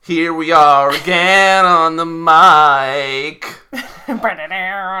Here we are again on the mic.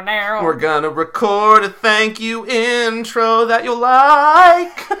 We're gonna record a thank you intro that you'll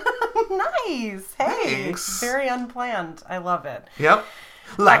like. Nice. Hey. Thanks. Very unplanned. I love it. Yep.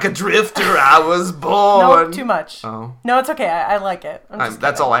 Like a drifter, I was born. No, too much. Oh. No, it's okay. I like it.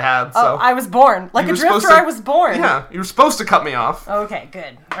 That's all I had. So. Oh, I was born. Like a drifter, I was born. Yeah, you were supposed to cut me off. Okay,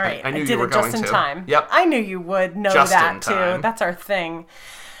 good. All right. I knew did you were it just going in to. time. Yep. I knew you would know Just that in too. time. That's our thing.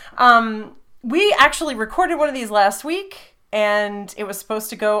 We actually recorded one of these last week, and it was supposed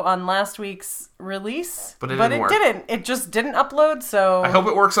to go on last week's release. But it didn't. It just didn't upload, so... I hope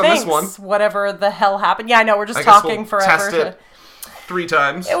it works on this one. Whatever the hell happened. Yeah, I know, we're just I guess talking we'll forever. Test it 3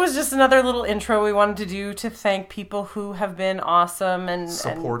 times. It was just another little intro we wanted to do to thank people who have been awesome and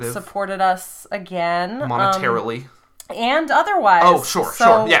supported us again. Monetarily. And otherwise. Oh, sure.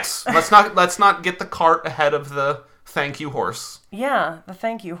 Yes. Let's not get the cart ahead of the thank you horse. Yeah, the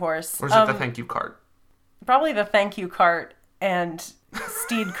thank you horse. Or is it the thank you cart? Probably the thank you cart and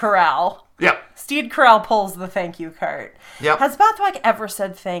Steed Corral. Yep. Steed Corral pulls the thank you cart. Yep. Has Bathwack ever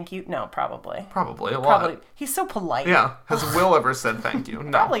said thank you? No, probably. Probably a lot. He's so polite. Yeah. Has Will ever said thank you?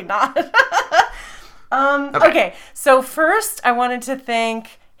 No. Probably not. Okay. So first, I wanted to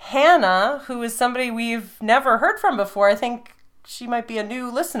thank Hannah, who is somebody we've never heard from before. I think she might be a new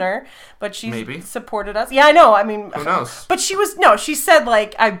listener, but she supported us. Yeah, I know. I mean, who knows? But she said,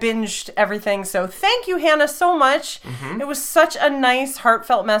 like, I binged everything. So thank you, Hannah, so much. Mm-hmm. It was such a nice,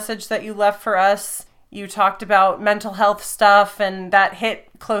 heartfelt message that you left for us. You talked about mental health stuff, and that hit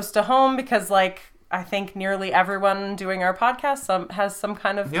close to home because, like, I think nearly everyone doing our podcast has some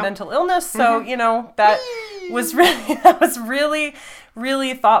kind of mental illness. So, you know, that was really,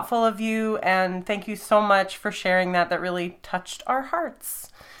 really thoughtful of you. And thank you so much for sharing that. That really touched our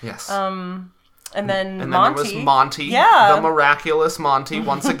hearts. Yes. And then there Monty. was Monty. Yeah. The miraculous Monty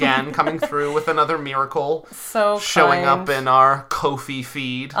once again coming through with another miracle. So showing kind. up in our Ko-fi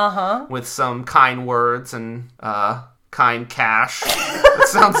feed. With some kind words and, kind cash. That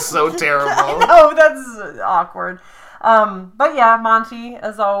sounds so terrible. Oh, that's awkward. But yeah, Monty,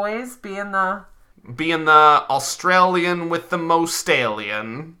 as always, being the Australian with the most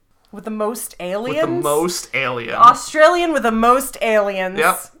alien. With the most aliens? With the most alien. Australian with the most aliens.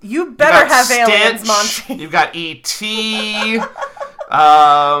 Yep. You better have Stitch, aliens, Monty. You've got E.T.,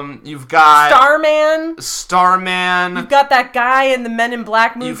 you've got Starman. You've got that guy in the Men in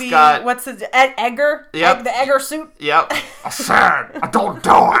Black movie. You've got what's his Edgar? Yep. The Edgar suit. Yep. I said I don't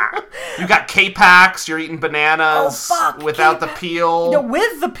do it. You got K-Pax. You're eating bananas without the peel. No,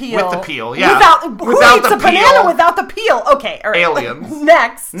 with the peel. With the peel. Yeah. Who eats a banana without the peel? Okay. All right. Aliens.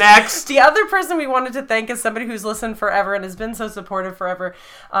 Next. The other person we wanted to thank is somebody who's listened forever and has been so supportive forever.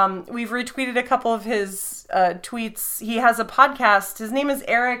 We've retweeted a couple of his tweets. He has a podcast. His name is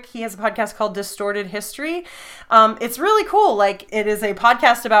Eric. He has a podcast called Distorted History. It's really cool. Like, it is a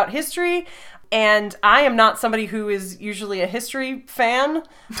podcast about history, and I am not somebody who is usually a history fan,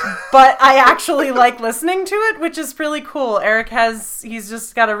 but I actually like listening to it, which is really cool. He's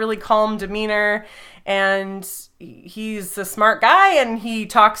just got a really calm demeanor, and he's a smart guy, and he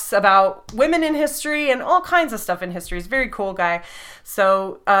talks about women in history and all kinds of stuff in history. He's a very cool guy.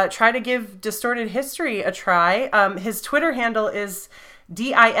 So try to give Distorted History a try. His Twitter handle is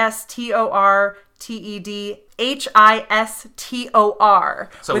DISTORTEDHISTOR.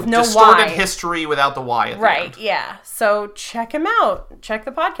 So with no Distorted Y. History without the Y at the Right, end. yeah. So check him out. Check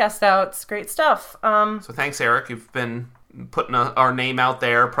the podcast out. It's great stuff. So thanks, Eric. You've been putting our name out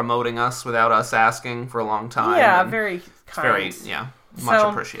there, promoting us without us asking for a long time. Yeah, very kind. Much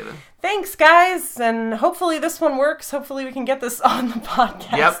appreciated. Thanks, guys, and hopefully this one works. Hopefully we can get this on the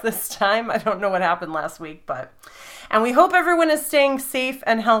podcast this time. I don't know what happened last week, and we hope everyone is staying safe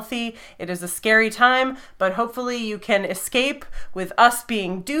and healthy. It is a scary time, but hopefully you can escape with us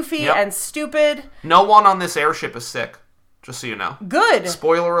being doofy and stupid. No one on this airship is sick, just so you know. Good.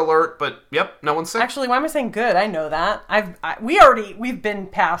 Spoiler alert, but no one's sick. Actually, why am I saying good? I know that. We've been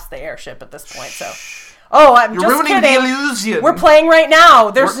past the airship at this point, so... Oh, You're just ruining kidding. the illusion. We're playing right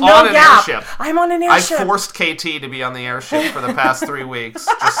now. There's no gap. Airship. I'm on an airship. I forced KT to be on the airship for the past 3 weeks,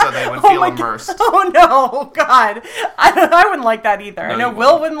 just so they would feel immersed. Oh no, God! I wouldn't like that either. No, I know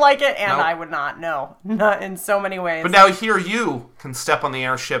Will wouldn't like it, and I would not. No, not in so many ways. But now here you can step on the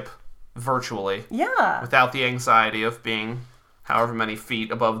airship virtually. Yeah. Without the anxiety of being however many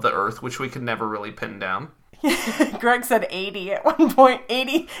feet above the earth, which we could never really pin down. Greg said 80 at one point.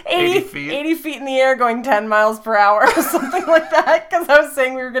 80 feet. 80 feet in the air going 10 miles per hour or something like that, because I was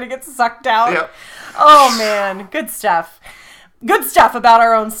saying we were going to get sucked out. Yep. Oh, man. Good stuff. Good stuff about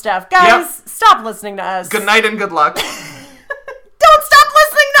our own stuff. Guys, stop listening to us. Good night and good luck. Don't stop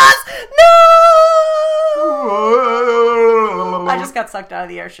listening to got sucked out of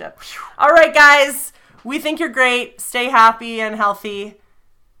the airship. All right, guys. We think you're great. Stay happy and healthy.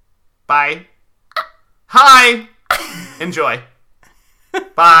 Bye. Hi. Enjoy.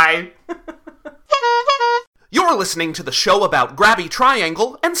 Bye. You're listening to the show about Grabby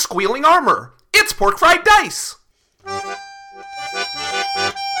Triangle and Squealing Armor. It's Pork Fried Dice.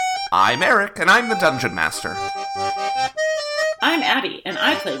 I'm Eric, and I'm the Dungeon Master. I'm Abby, and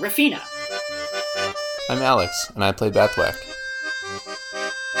I play Rafina. I'm Alex, and I play Bethwick.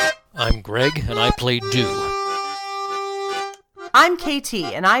 I'm Greg, and I play Dew. I'm KT,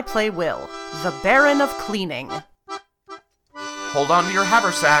 and I play Will, the Baron of Cleaning. Hold on to your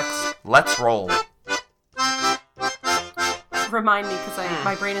haversacks. Let's roll. Remind me, because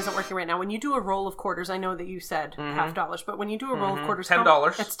my brain isn't working right now. When you do a roll of quarters, I know that you said $half, but when you do a roll of quarters,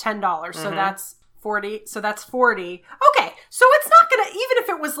 $10. It's $10. So that's 40. So that's 40. Okay, so it's not gonna, even if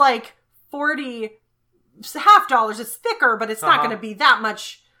it was like 40 $half, it's thicker, but it's not gonna be that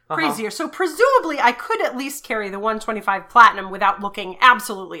much crazier. So presumably, I could at least carry the 125 platinum without looking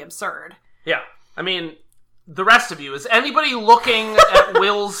absolutely absurd. Yeah, I mean, the rest of you, is anybody looking at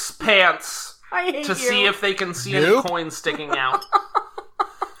Will's pants to see if they can see any coins sticking out?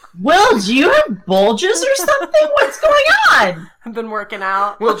 Will, do you have bulges or something? What's going on? I've been working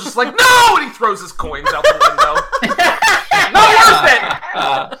out. Will just like, no! And he throws his coins out the window.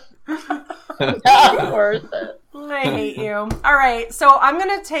 Not worth it. I hate you. All right, so I'm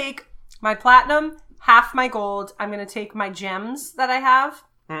going to take my platinum, half my gold. I'm going to take my gems that I have,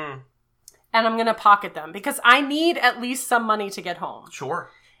 and I'm going to pocket them because I need at least some money to get home. Sure.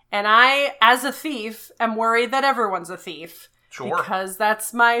 And I, as a thief, am worried that everyone's a thief. Sure. Because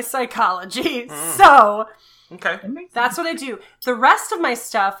that's my psychology. So, okay, that's what I do. The rest of my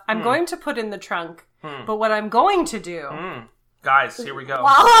stuff, I'm going to put in the trunk. But what I'm going to do... Guys, here we go.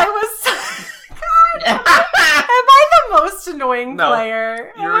 While I was... God, am I the most annoying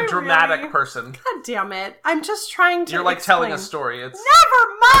player? You're a dramatic person. God damn it. I'm just trying to You're like explain. telling a story. It's Never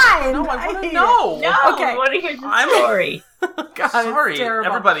mind! No, I want to know. No, Okay. I want to hear the story. God, Sorry, it's terrible.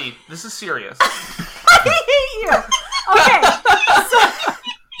 everybody. This is serious. I hate you. Okay.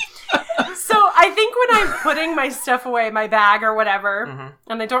 So I think when I'm putting my stuff away, my bag or whatever,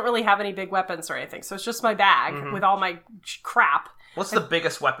 and I don't really have any big weapons or anything, so it's just my bag with all my crap. What's the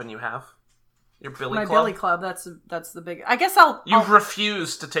biggest weapon you have? Your billy My club? billy club, that's the big... I guess You've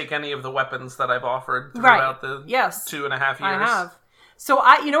refused to take any of the weapons that I've offered throughout the 2.5 years. I have. So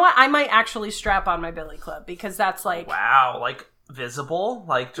you know what? I might actually strap on my billy club because that's like... Wow, like visible?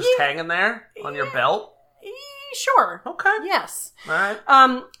 Like just hanging there on your belt? Sure. Okay. Yes. All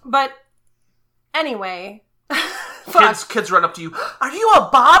right. But anyway... Kids run up to you. Are you a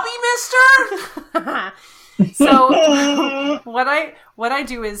Bobby, mister? So what I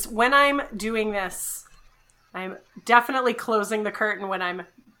do is when I'm doing this, I'm definitely closing the curtain when I'm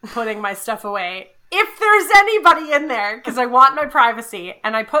putting my stuff away. If there's anybody in there, because I want my privacy,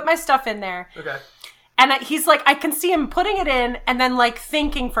 and I put my stuff in there. Okay. And he's like, I can see him putting it in and then like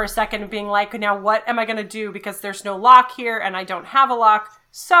thinking for a second and being like, now what am I going to do? Because there's no lock here and I don't have a lock.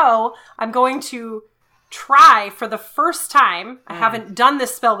 So I'm going to try for the first time. I haven't done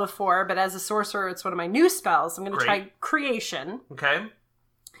this spell before, but as a sorcerer, it's one of my new spells. I'm going to try creation. Okay.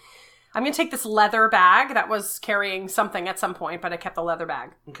 I'm going to take this leather bag that was carrying something at some point, but I kept the leather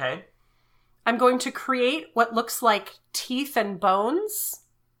bag. Okay. I'm going to create what looks like teeth and bones.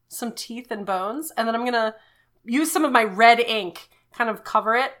 Some teeth and bones. And then I'm going to use some of my red ink, kind of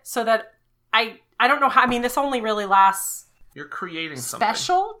cover it so that I don't know how, I mean, this only really lasts. You're creating something.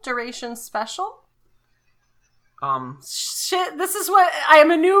 Special? Duration special? Shit, this is what I'm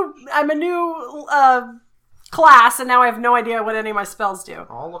a new class, and now I have no idea what any of my spells do.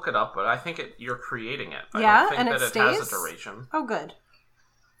 I'll look it up, but I think you're creating it. I Yeah, don't think and that it it has stays? a duration. Oh, good.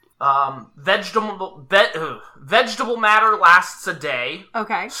 Vegetable matter lasts a day.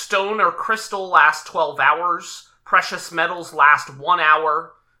 Okay. Stone or crystal lasts 12 hours. Precious metals last 1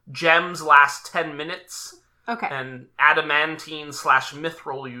 hour. Gems last 10 minutes. Okay. And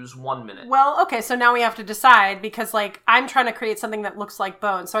adamantine/mithril use 1 minute. Well, okay, so now we have to decide because, like, I'm trying to create something that looks like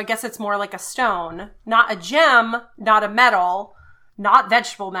bone, so I guess it's more like a stone, not a gem, not a metal, not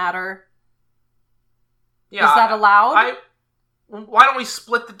vegetable matter. Yeah, is that allowed? Why don't we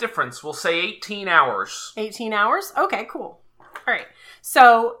split the difference? We'll say 18 hours. 18 hours? Okay, cool. All right.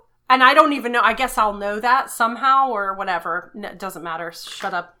 So, and I don't even know, I guess I'll know that somehow or whatever. It doesn't matter.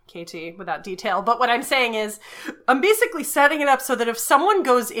 Shut up, KT, without detail. But what I'm saying is, I'm basically setting it up so that if someone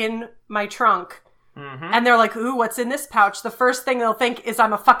goes in my trunk and they're like, ooh, what's in this pouch? The first thing they'll think is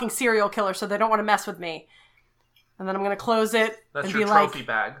I'm a fucking serial killer, so they don't want to mess with me. And then I'm going to close it That's and your be trophy like,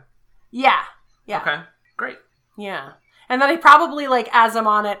 bag. yeah. Yeah. Okay, great. Yeah. And then I probably, like, as I'm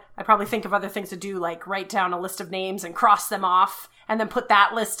on it, I probably think of other things to do, like write down a list of names and cross them off, and then put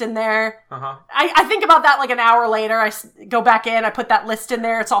that list in there. Uh-huh. I think about that like an hour later. I go back in, I put that list in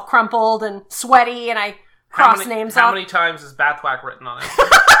there. It's all crumpled and sweaty, and I cross names off. How many times is Bathwack written on it?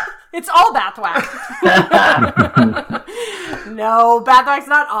 It's all Bathwack. No, Bathwack's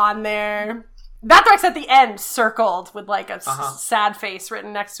not on there. Bathwack's at the end, circled with like a sad face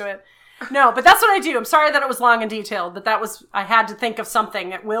written next to it. No, but that's what I do. I'm sorry that it was long and detailed, but I had to think of something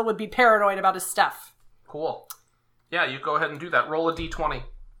that Will would be paranoid about his stuff. Cool. Yeah, you go ahead and do that. Roll a d20.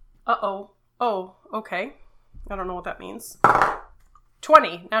 Uh-oh. Oh, okay. I don't know what that means.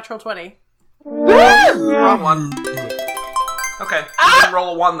 20. Natural 20. Wrong one. Okay. You didn't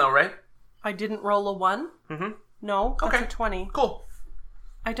roll a 1, though, right? I didn't roll a 1? Mm-hmm. No, that's okay. a 20. Cool.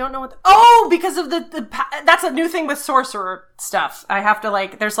 I don't know what... because of the that's a new thing with sorcerer stuff. I have to,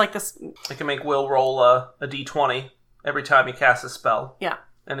 like... There's, like, this... I can make Will roll a d20 every time he casts a spell. Yeah.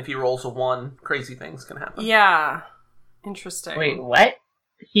 And if he rolls a 1, crazy things can happen. Yeah. Interesting. Wait, what?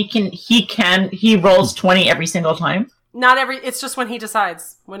 He rolls 20 every single time? Not every... It's just when he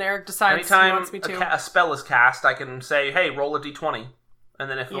decides. When Eric decides Anytime he wants me to. a spell is cast, I can say, hey, roll a d20. And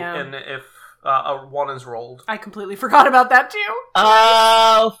then if a 1 is rolled... I completely forgot about that, too.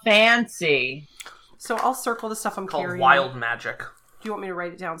 Oh, fancy. So I'll circle the stuff I'm Called carrying. wild magic. Do you want me to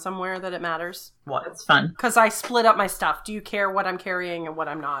write it down somewhere that it matters? What? That's fun. Because I split up my stuff. Do you care what I'm carrying and what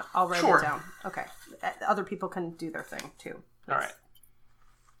I'm not? I'll write Sure. it down. Okay. Other people can do their thing, too. All right.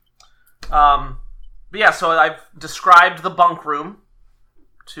 But yeah, so I've described the bunk room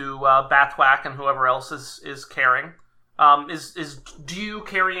to Bathwack and whoever else is carrying. Is Dew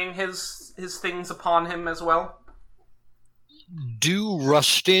carrying his things upon him as well? Dew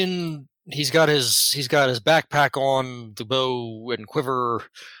rushed in. He's got his backpack on, the bow and quiver.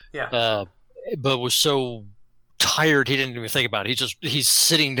 Yeah. But was so tired he didn't even think about it. He's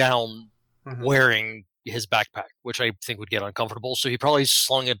sitting down wearing his backpack, which I think would get uncomfortable. So he probably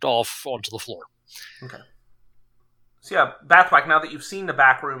slung it off onto the floor. Okay. So yeah, Bathwack, now that you've seen the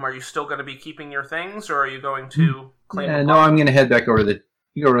back room, are you still going to be keeping your things, or are you going to clean them up? No, I'm going to head back over to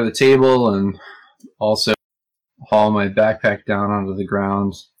the table and also haul my backpack down onto the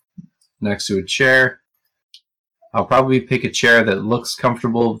ground next to a chair. I'll probably pick a chair that looks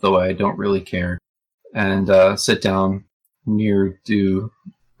comfortable, though I don't really care, and sit down near Dew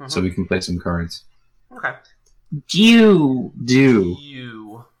so we can play some cards. Okay. Dew.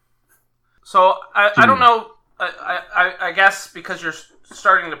 You. So, I don't know, I guess because you're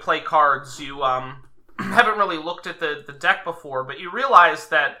starting to play cards, you haven't really looked at the deck before, but you realize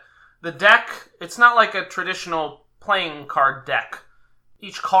that the deck, it's not like a traditional playing card deck.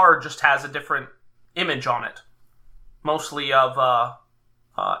 Each card just has a different image on it, mostly of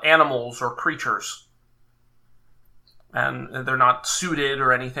animals or creatures, and they're not suited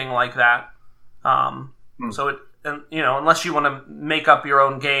or anything like that. So it, and unless you want to make up your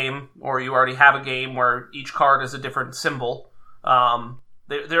own game, or you already have a game where each card is a different symbol,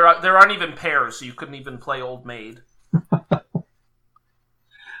 there aren't even pairs, so you couldn't even play Old Maid.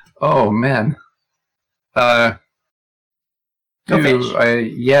 Oh man. Do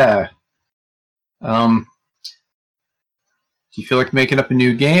you feel like making up a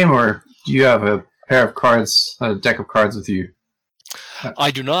new game, or do you have a pair of cards, a deck of cards with you?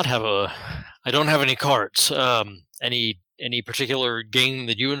 I don't have any cards. Any particular game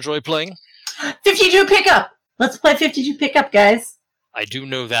that you enjoy playing? 52 pickup! Let's play 52 pickup, guys. I do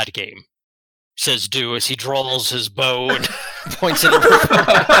know that game, says Dew as he draws his bow and points it over.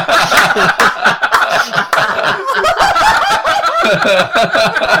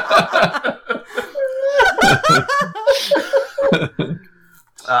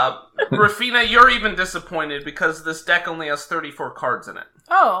 Rafina, you're even disappointed because this deck only has 34 cards in it.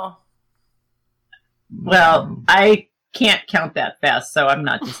 Oh. Well, I can't count that fast, so I'm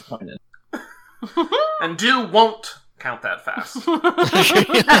not disappointed. And Dew won't count that fast.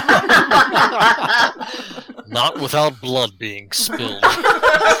 Not without blood being spilled.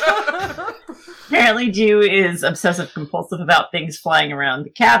 Apparently, Dew is obsessive-compulsive about things flying around the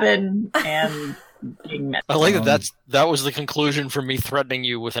cabin and being met. I like that was the conclusion for me threatening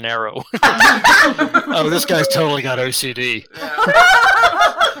you with an arrow. Oh, this guy's totally got OCD.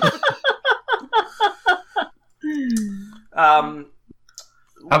 How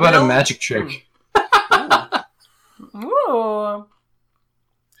about a magic trick? Ooh.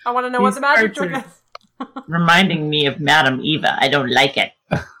 I want to know what the magic trick is. Reminding me of Madame Eva. I don't like it.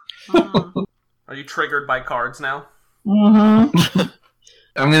 Are you triggered by cards now? Mm-hmm.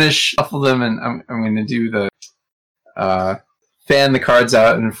 I'm going to shuffle them, and I'm going to do the fan the cards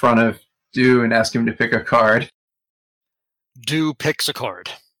out in front of Dew and ask him to pick a card. Do picks a card.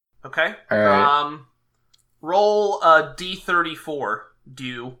 Okay. All right. Roll a D34.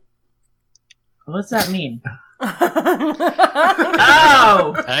 Do. What does that mean? Oh!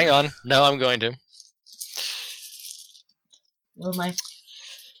 Hang on. No, I'm going to. Will my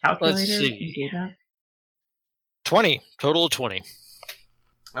calculator Let's see. do that? 20. Total of 20.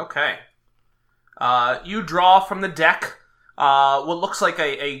 Okay. You draw from the deck what looks like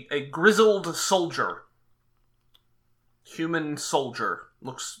a grizzled soldier. Human soldier.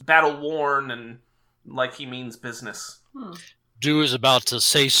 Looks battle-worn and like he means business. Do is about to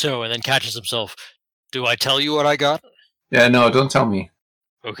say so and then catches himself. Do I tell you what I got? Yeah, no, don't tell me.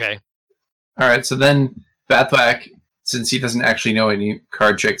 Okay. All right, so then Bathwack, since he doesn't actually know any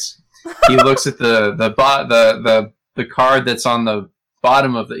card tricks, he looks at the card that's on the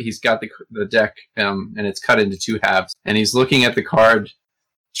bottom of he's got the deck, and it's cut into two halves, and he's looking at the card,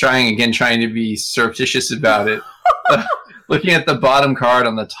 trying to be surreptitious about it, looking at the bottom card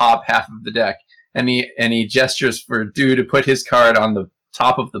on the top half of the deck, and he gestures for Do to put his card on the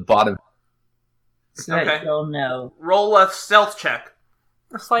top of the bottom. So that Okay. you'll know. Roll a stealth check.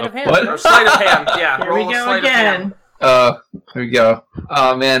 Or sleight of hand. What? Or sleight of hand, yeah. Here roll we a go sleight of hand. again. Here we go.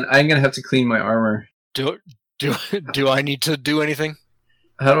 Oh man, I'm gonna have to clean my armor. Do I need to do anything?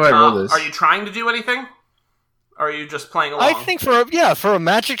 How do I roll this? Are you trying to do anything? Or are you just playing along? I think for a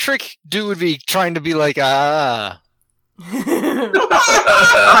magic trick, Do would be trying to be like, Alright,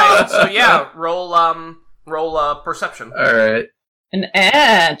 so yeah, roll perception. All right.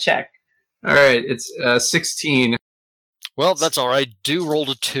 An check. All right, it's 16. Well, that's all right. Do rolled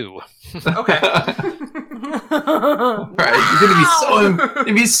a 2. Okay. All right, you're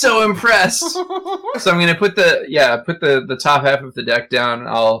gonna be so impressed. So I'm gonna put the top half of the deck down.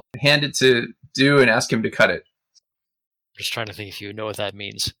 I'll hand it to Do and ask him to cut it. Just trying to think if you know what that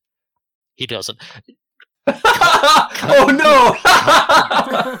means. He doesn't. Oh no!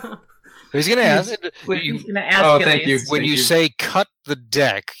 He's gonna ask. He's gonna ask Oh, you thank you. these. When you say cut the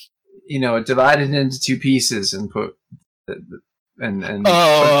deck, Divide it into two pieces and put and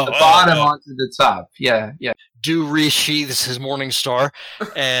Oh, put the bottom onto the top. Yeah. Do resheathes his morning star,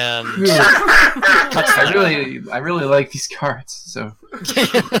 and I really like these cards. So, all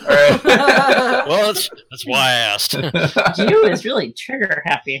right. well, that's why I asked. You is really trigger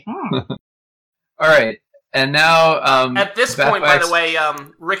happy. All right, and now At this point, by the Bathwax- way,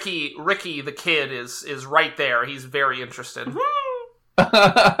 Ricky the kid is right there. He's very interested.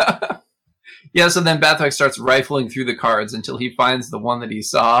 Yeah, so then Bathwax starts rifling through the cards until he finds the one that he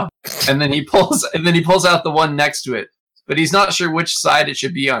saw, and then he pulls out the one next to it. But he's not sure which side it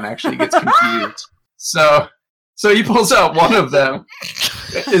should be on. Actually, he gets confused. So he pulls out one of them.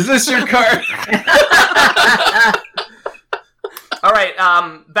 Is this your card? All right,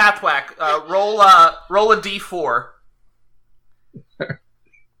 Bathwack, roll a d4,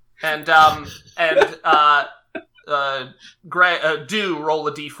 and Do roll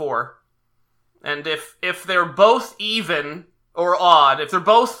a d4, and if they're both even or odd, if they're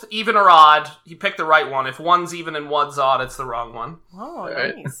both even or odd, you pick the right one. If one's even and one's odd, it's the wrong one. Oh,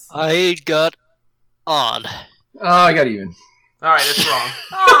 Alright. nice. I got odd. Oh, I got even. All right, it's wrong.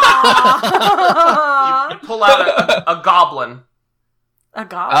 Aww. You pull out a goblin. A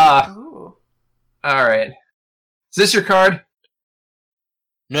goblin. Ooh. All right. Is this your card?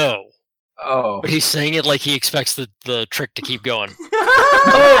 No, Oh. but he's saying it like he expects the trick to keep going.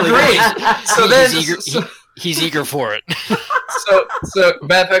 Oh, great. So then, he's eager, he's eager for it. so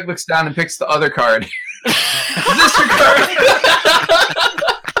Bathwax looks down and picks the other card. Is this your card?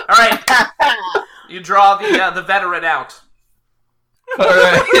 All right, you draw the veteran out. All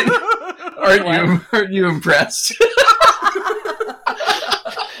right. Aren't you impressed?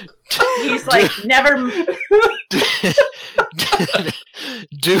 He's like, never.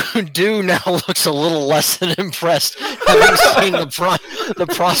 Do now looks a little less than impressed, having seen the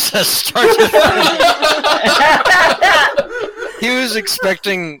process start. He was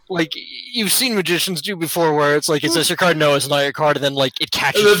expecting, like, you've seen magicians do before, where it's like, is this your card? No, it's not your card, and then like it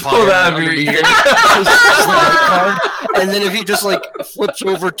catches Let's fire pull that out of your underneath ear. it. It's the right card. And then if he just like flips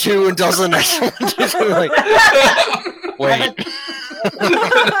over 2 and does the next one, just like, wait.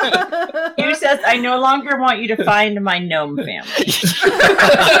 Hugh says, I no longer want you to find my gnome family.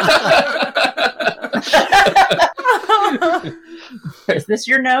 Is this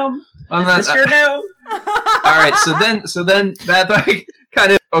your gnome? I'm Is not- this your gnome? All right. So then Bathwax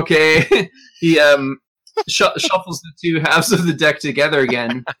kind of okay. He shuffles the two halves of the deck together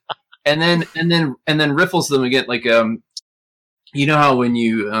again, and then riffles them again. Like you know how when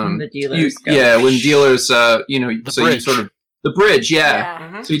you The dealers go. when dealers The so bridge. you sort of the bridge, yeah.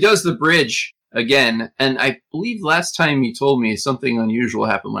 Mhm. So he does the bridge, again. And I believe last time you told me something unusual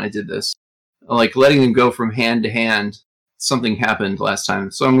happened when I did this. Like letting them go from hand to hand. Something happened last time.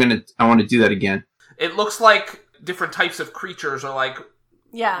 So I want to do that again. It looks like different types of creatures are like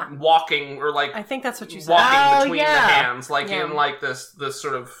Yeah. walking or like I think that's what you said. walking between yeah. the hands, like Yeah. in like this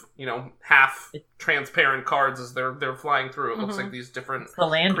sort of half transparent cards as they're flying through. It looks Mhm. like these different The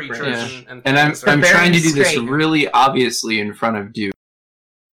land creatures bridge. and And I'm things are- I'm very trying to do this straight. really obviously in front of Duke.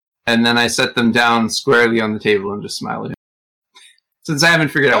 And then I set them down squarely on the table and just smile at him. Since I haven't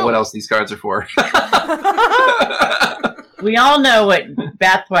figured out what else these cards are for. We all know what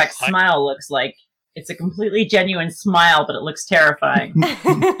Bathwack's smile looks like. It's a completely genuine smile, but it looks terrifying.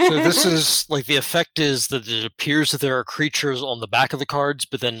 So this is like the effect is that it appears that there are creatures on the back of the cards,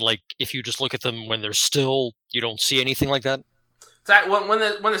 but then like if you just look at them when they're still, you don't see anything like that.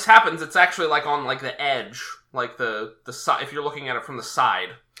 when this happens, it's actually like on like the edge, like the side. If you're looking at it from the side,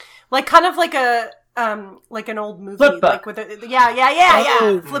 Like kind of like like an old movie, Flip book. like with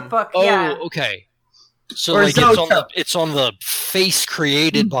yeah, flip book. Oh, Yeah. okay. So Or like Zoto. it's on the face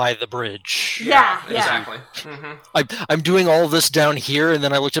created by the bridge. Yeah. exactly. Mm-hmm. I'm doing all this down here, and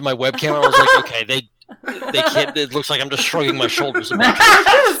then I looked at my webcam and I was like, okay, they can't. It looks like I'm just shrugging my shoulders. A bit.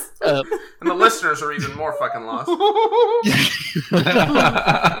 And the listeners are even more fucking lost.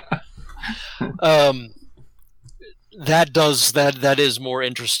 That is more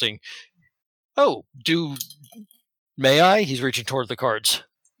interesting. Oh, may I? He's reaching toward the cards.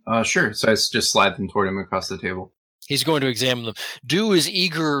 Sure. So I just slide them toward him across the table. He's going to examine them. Do is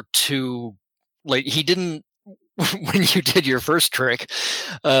eager to, like, he didn't when you did your first trick,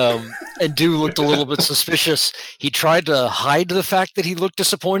 and Do looked a little bit suspicious. He tried to hide the fact that he looked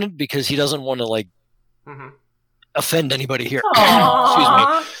disappointed because he doesn't want to like Mm-hmm. offend anybody here.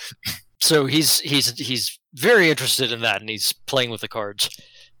 Aww. Excuse me. So he's very interested in that, and he's playing with the cards.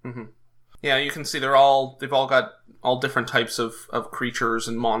 Mm-hmm. Yeah, you can see they've all got all different types of creatures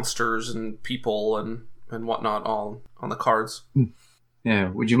and monsters and people and whatnot all on the cards. Yeah.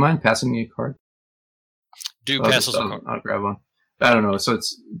 Would you mind passing me a card? Do I'll passes a card. I'll grab one. I don't know. So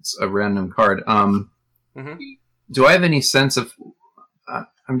it's a random card. Mm-hmm. Do I have any sense of?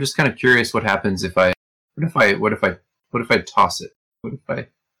 I'm just kind of curious what happens if I. What if I toss it? What if I?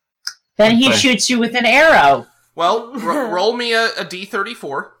 Then he Okay. shoots you with an arrow. Well, roll me a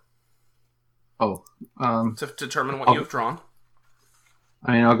d34 Oh. to determine what you have drawn.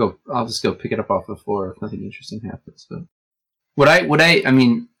 I mean, I'll just go pick it up off the floor if nothing interesting happens. But would I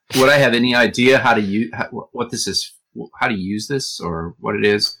have any idea how to use what this is? How to use this or what it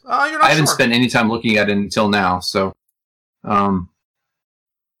is? You're not I haven't sure. spent any time looking at it until now. So,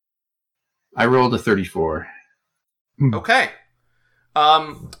 I rolled a 34. Okay.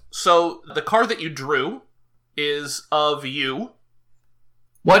 So the card that you drew is of you.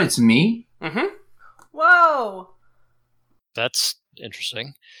 What? It's me? Mm-hmm. Whoa. That's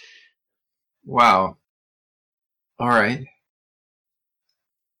interesting. Wow. All right.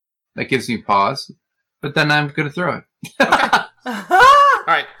 That gives me pause, but then I'm going to throw it. All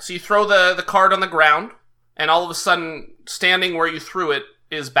right. So you throw the card on the ground, and all of a sudden, standing where you threw it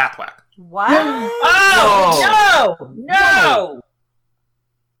is Bathwack. What? Oh, no!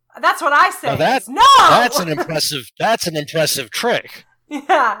 That's what I say. Now No. That's an impressive trick.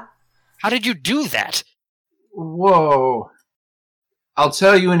 Yeah. How did you do that? Whoa. I'll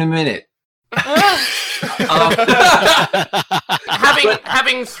tell you in a minute.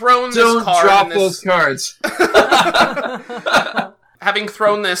 Having thrown this Don't card, drop and those cards. having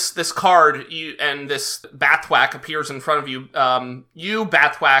thrown this card, and this Bathwack appears in front of you. You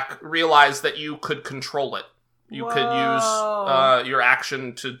Bathwack realize that you could control it. You could Whoa. use your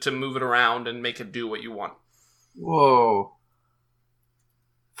action to move it around and make it do what you want. Whoa.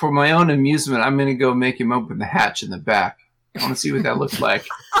 For my own amusement, I'm going to go make him open the hatch in the back. I want to see what that looks like.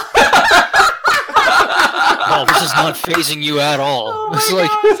 Oh, this is not phasing you at all. Oh my It's like,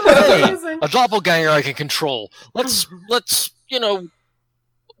 gosh, that's hey, amazing. a doppelganger I can control. Let's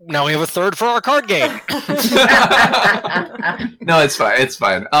now we have a third for our card game. No, it's fine. It's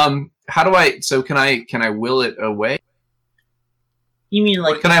fine. How do I? So can I will it away? You mean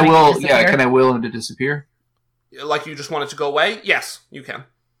like Can I make it will? disappear? Yeah. Can I will him to disappear? Like you just want it to go away? Yes, you can.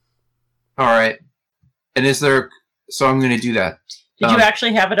 All right. And is there? So I'm going to do that. Did you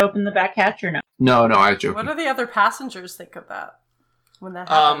actually have it open the back hatch or no? No, I was joking. What do the other passengers think of that when that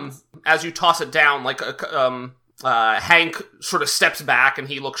happens? As you toss it down, like Hank sort of steps back and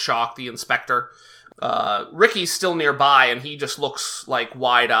he looks shocked. The inspector, Ricky's still nearby, and he just looks like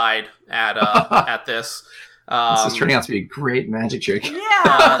wide-eyed at this. This is turning out to be a great magic trick.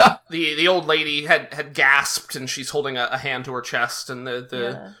 Yeah. The old lady had gasped, and she's holding a hand to her chest, and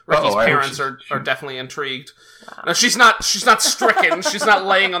Ricky's parents are definitely intrigued. Wow. No, she's not stricken. She's not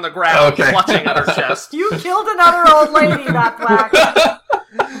laying on the ground, clutching at her chest. You killed another old lady, that black.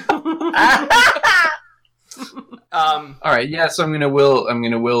 All right, yeah. So I'm gonna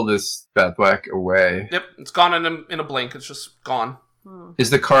will this Bathwack away. Yep, it's gone in a blink. It's just gone. Is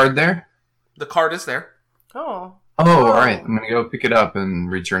the card there? The card is there. Oh. Oh, all right. I'm gonna go pick it up and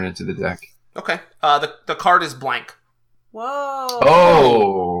return it to the deck. Okay. The card is blank. Whoa.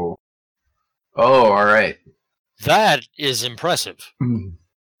 Oh. Oh, all right. That is impressive.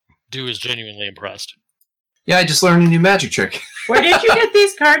 Do is genuinely impressed. Yeah, I just learned a new magic trick. Where did you get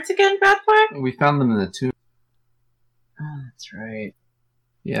these cards again, Bathwack? We found them in the tomb. Oh, that's right.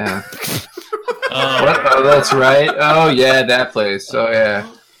 Yeah. What? Oh, that's right. Oh, yeah, that place. Oh, yeah.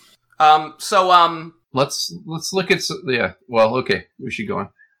 Let's look at. Yeah. Well, okay. We should go on.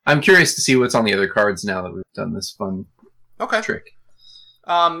 I'm curious to see what's on the other cards now that we've done this fun trick.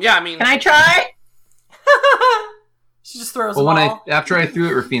 Yeah. I mean, can I try? She just throws. Well, them after I threw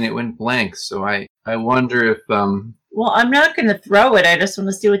it, Rafina, it went blank. So I wonder if Well, I'm not going to throw it. I just want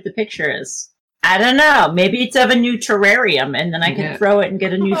to see what the picture is. I don't know. Maybe it's of a new terrarium, and then I can throw it and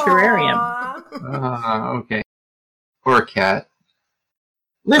get a new terrarium. Okay. Or a cat.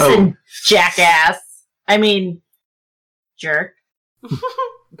 Listen, jackass. I mean, jerk.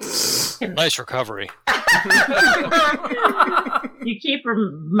 Nice recovery. You keep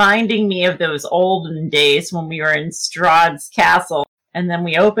reminding me of those olden days when we were in Strahd's castle, and then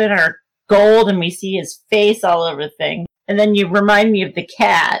we open our gold and we see his face all over the thing, and then you remind me of the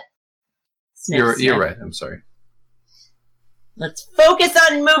cat. Sniff, You're right. I'm sorry. Let's focus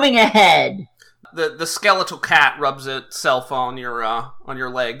on moving ahead. The skeletal cat rubs itself on your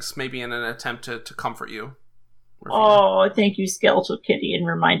legs, maybe in an attempt to comfort you. Rafina. Oh, thank you, Skeletal Kitty, in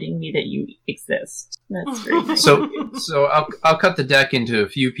reminding me that you exist. That's great. So I'll cut the deck into a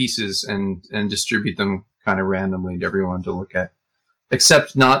few pieces and distribute them kind of randomly to everyone to look at,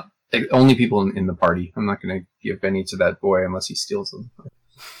 except not only people in the party. I'm not going to give any to that boy unless he steals them.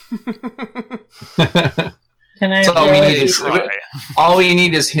 Can I? So really all we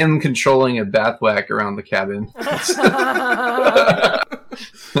need is him controlling a Bathwack around the cabin.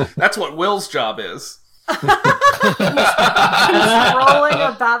 That's what Will's job is. He's rolling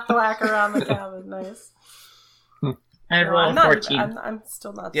a Bathwack around the cabin. Nice. I rolled 14. I'm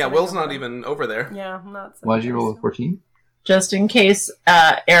still not. Yeah, Will's not even over there. Yeah, I'm not. Why did you roll a 14? Just in case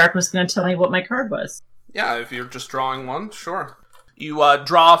Eric was going to tell me what my card was. Yeah, if you're just drawing one, sure. You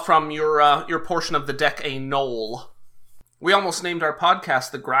draw from your portion of the deck a knoll. We almost named our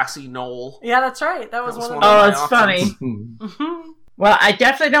podcast the Grassy Knoll. Yeah, that's right. That was one of Oh, my it's options. funny. Well, I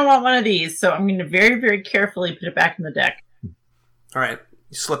definitely don't want one of these, so I'm going to very, very carefully put it back in the deck. All right,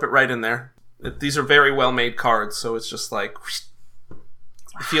 you slip it right in there. These are very well made cards, so it's just like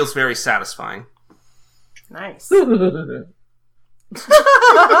it feels very satisfying. Nice.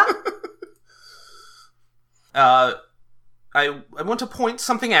 I want to point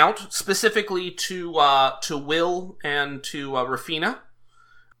something out specifically to Will and to Rafina.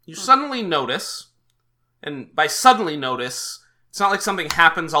 You suddenly notice, and by suddenly notice, it's not like something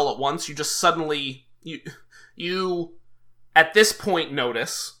happens all at once. You just suddenly you at this point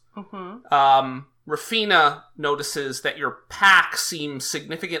notice. Rafina notices that your pack seems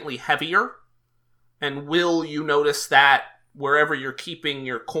significantly heavier, and Will, you notice that wherever you're keeping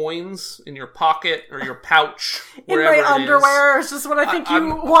your coins, in your pocket or your pouch, in my underwear is just what I think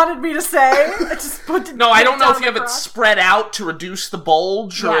you wanted me to say. I just put it. No, I don't know if you have it spread out to reduce the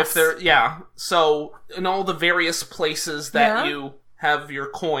bulge, or if they're So in all the various places that you have your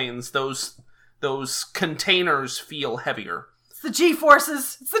coins, those containers feel heavier. It's the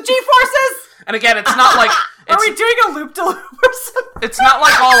G-forces. It's the G-forces. And again, it's not like are we doing a loop-de-loop or something? It's not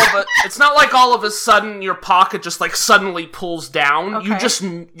like all of it. It's not like all of a sudden your pocket just like suddenly pulls down. Okay. You just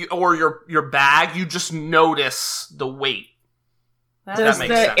or your bag. You just notice the weight. Does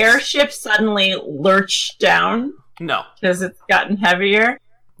the airship suddenly lurch down? No, because it's gotten heavier.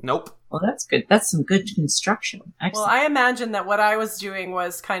 Nope. Well, that's good. That's some good construction. Excellent. Well, I imagine that what I was doing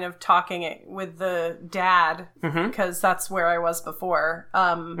was kind of talking with the dad, because that's where I was before.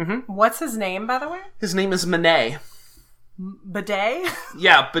 What's his name, by the way? His name is Manet. Bidet?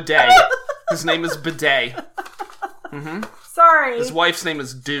 Yeah, Bidet. His name is Bidet. Sorry. His wife's name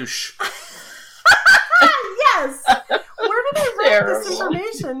is Douche. Yes! Where did I read this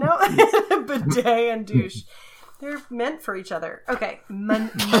information? No, Bidet and Douche. They're meant for each other. Okay. Manet?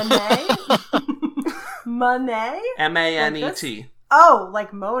 Manet? Manet? Oh,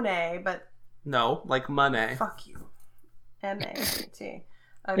 like Monet, but No, like Monet. Fuck you. M-A-T.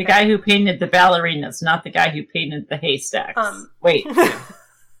 Okay. The guy who painted the ballerinas, not the guy who painted the haystacks. Wait.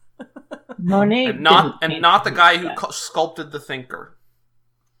 Monet And not the guy who haystacks. sculpted the thinker.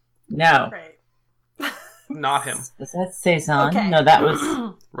 No. Right. Not him. Was that Cezanne? Okay. No, that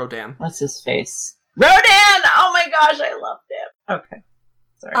was... Rodin. What's his face? Rodin! Oh my gosh, I loved him. Okay.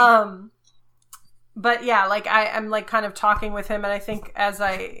 Sorry. But yeah, like I'm like kind of talking with him, and I think as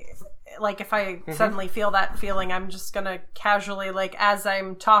I like if I suddenly feel that feeling, I'm just gonna casually, like as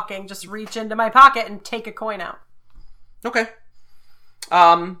I'm talking, just reach into my pocket and take a coin out. Okay.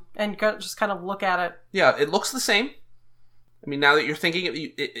 And just kind of look at it. Yeah, it looks the same. I mean, now that you're thinking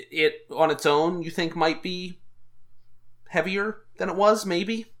it on its own, you think might be heavier than it was,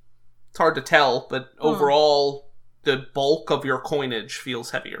 maybe? It's hard to tell, but overall, the bulk of your coinage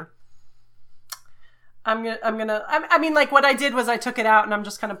feels heavier. I mean, like, what I did was I took it out and I'm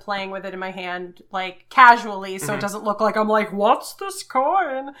just kind of playing with it in my hand, like, casually, so it doesn't look like I'm like, what's this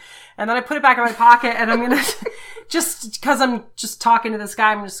coin? And then I put it back in my pocket, and I'm gonna, just because I'm just talking to this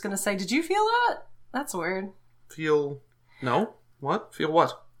guy, I'm just gonna say, did you feel that? That's weird. Feel... No? What? Feel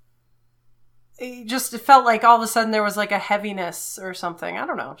what? It felt like all of a sudden there was, like, a heaviness or something. I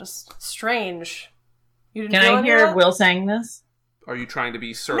don't know, just strange. You didn't Can feel I any hear of that? Will saying this? Are you trying to be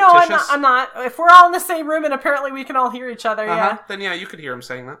No, surreptitious? I'm not. If we're all in the same room and apparently we can all hear each other, yeah. Then yeah, you could hear him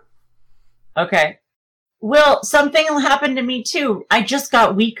saying that. Okay. Will, something happened to me too. I just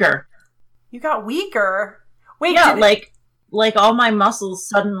got weaker. You got weaker? Wait, Yeah, did it- like all my muscles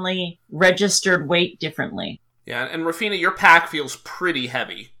suddenly registered weight differently. Yeah, and Rafina, your pack feels pretty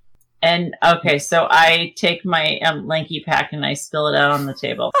heavy. And okay, so I take my lanky pack and I spill it out on the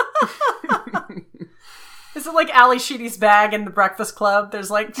table. Is it like Ali Sheedy's bag in The Breakfast Club? There's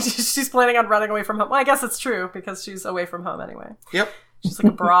like, she's planning on running away from home. Well, I guess it's true, because she's away from home anyway. Yep. She's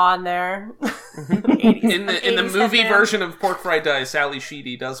like a bra in there. 80s, In the 80s movie headband. version of Pork Fried Dice, Sally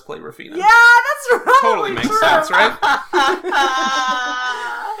Sheedy does play Rafina. Yeah, that's right. Totally makes sense, right?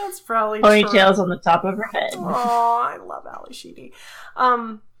 That's probably true. Ponytails on the top of her head. Oh, I love Ali Sheedy.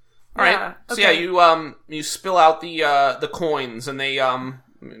 All right. Yeah, So okay. yeah, you spill out the coins, and they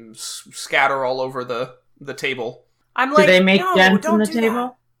scatter all over the table. I'm Do like, they make no, dents in don't the do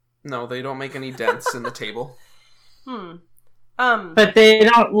table? No, they don't make any dents in the table. that. But they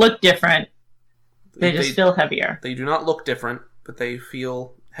don't look different. They just feel heavier. They do not look different, but they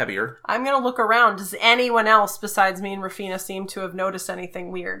feel heavier. I'm gonna look around. Does anyone else besides me and Rafina seem to have noticed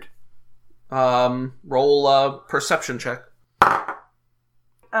anything weird? Roll a perception check.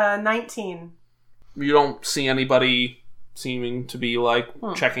 19. You don't see anybody seeming to be like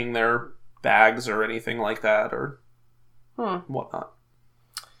checking their bags or anything like that, or whatnot.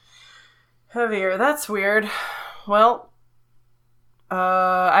 Heavier. That's weird. Well,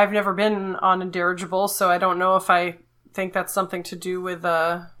 I've never been on a dirigible, so I don't know if I think that's something to do with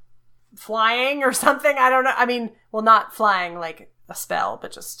flying or something. I don't know. I mean, well, not flying like a spell,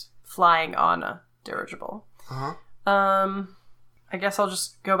 but just flying on a dirigible. I guess I'll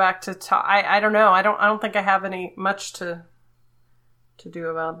just go back to I don't know. I don't think I have any much to do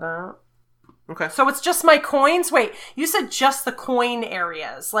about that. Okay. So it's just my coins? Wait, you said just the coin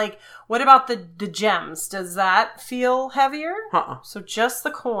areas. Like, what about the gems? Does that feel heavier? So just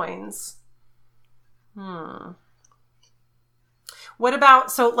the coins. What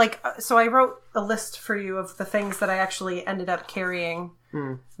about, so I wrote a list for you of the things that I actually ended up carrying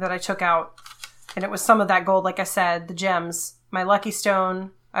that I took out. And it was some of that gold, like I said, the gems. My lucky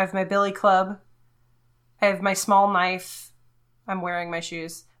stone. I have my billy club. I have my small knife. I'm wearing my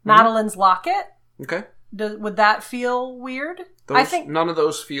shoes. Madeline's locket. Okay. Would that feel weird? I think none of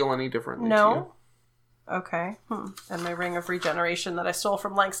those feel any differently to you. No. Okay. And my ring of regeneration that I stole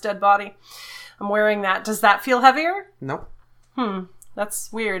from Lank's dead body. I'm wearing that. Does that feel heavier? Nope.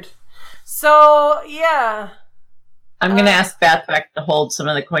 That's weird. So, yeah. I'm going to ask Bathwack to hold some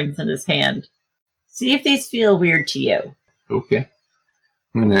of the coins in his hand. See if these feel weird to you. Okay.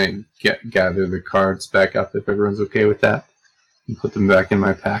 I'm gonna gather the cards back up if everyone's okay with that, and put them back in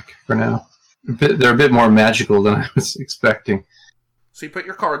my pack for now. They're a bit more magical than I was expecting. So you put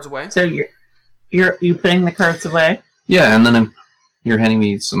your cards away. So you're putting the cards away? Yeah, and then you're handing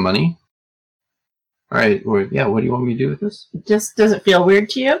me some money. All right. Well, yeah. What do you want me to do with this? Just does it feel weird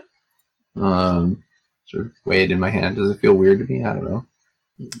to you? Sort of weigh it in my hand. Does it feel weird to me? I don't know.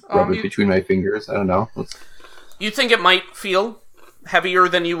 Rub it between my fingers. I don't know. You think it might feel heavier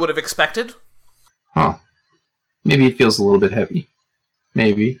than you would have expected? Huh. Maybe it feels a little bit heavy.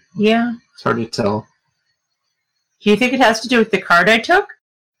 Maybe. Yeah. It's hard to tell. Do you think it has to do with the card I took?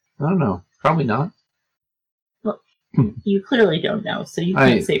 I don't know. Probably not. Well, you clearly don't know, so you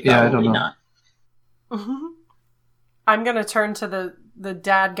can say I don't probably know. not. I'm gonna turn to the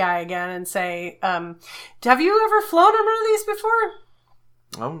dad guy again and say, have you ever flown on one of these before?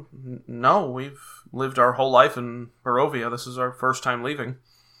 Oh, no, we've lived our whole life in Barovia. This is our first time leaving.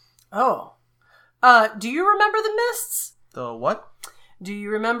 Oh. Do you remember the mists? The what? Do you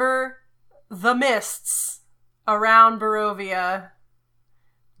remember the mists around Barovia?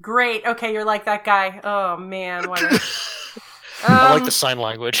 Great. Okay, you're like that guy. Oh, man. I like the sign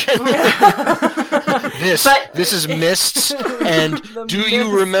language. This is mists, and do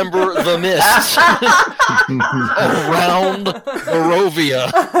you remember the mists around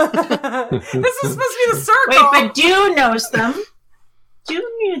Barovia? This is supposed to be the circle. Wait, but Dew knows them. Dew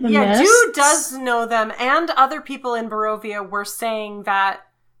knew the mists. Dew does know them, and other people in Barovia were saying that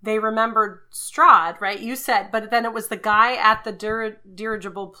they remembered Strahd, right? You said, but then it was the guy at the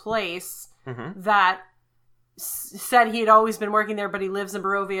dirigible place that said he had always been working there, but he lives in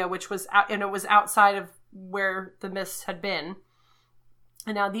Barovia, which was and it was outside of where the mists had been.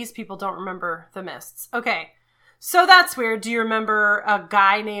 And now these people don't remember the mists. Okay, so that's weird. Do you remember a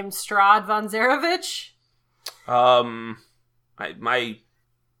guy named Strahd von Zarevich? My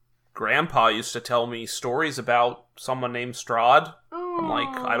grandpa used to tell me stories about someone named Strahd from, like,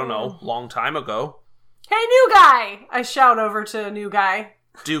 I don't know, long time ago. Hey, new guy! I shout over to new guy.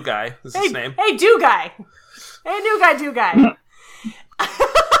 Do guy is his name. Hey, do guy! Hey, new guy, do guy.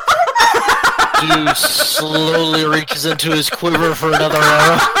 Dew slowly reaches into his quiver for another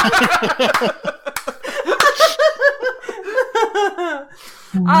arrow.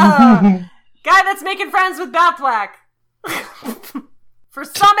 Guy that's making friends with Bathwack. For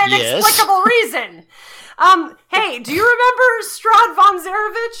some inexplicable reason. Hey, do you remember Strahd von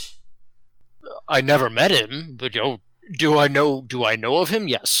Zarevich? I never met him, but do I know of him?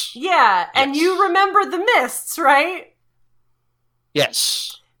 Yes. Yeah, and Yes. you remember the mists, right?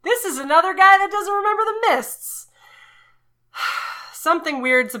 Yes. This is another guy that doesn't remember the mists. Something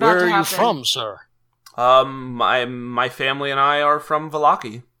weird's about Where to are happen. you from, sir? My family and I are from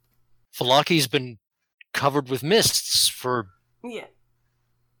Vallaki. Valaki's been covered with mists for Yeah.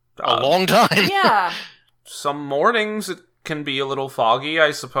 a long time. Yeah. Some mornings it can be a little foggy,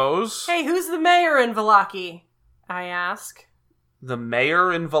 I suppose. Hey, who's the mayor in Vallaki? I ask. The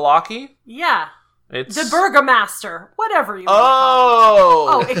mayor in Vallaki? Yeah. It's The burgomaster. Whatever you want to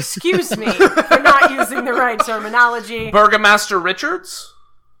call him. Oh! Oh, excuse me for not using the right terminology. Burgomaster Richards?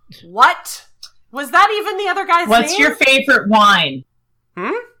 What? Was that even the other guy's What's name? your favorite wine?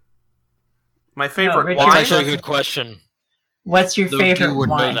 My favorite Richard- That's wine? actually a good question. What's your Though favorite Dew would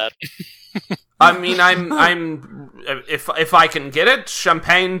wine? know that. I mean, I'm if I can get it,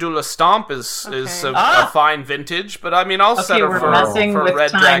 Champagne de l'Estampe is Okay. a fine vintage, but I mean, I'll Okay, settle we're for messing with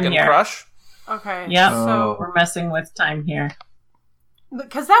Red time Dragon here. Crush. Okay. Yep. So, We're messing with time here.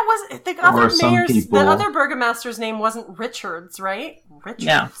 because that was the other some mayor's, people- the other burgomaster's name wasn't Richards, right?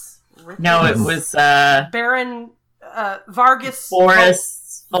 Richards. Richards. No, it was Baron Vargas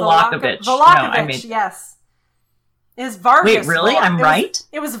Boris Valakovich. No, Valakovich, I mean, yes. Is Vargas? Wait, really? I'm right?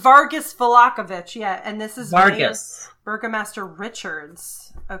 It was Vargas Valakovich, yeah, and this is Vargas. Burgomaster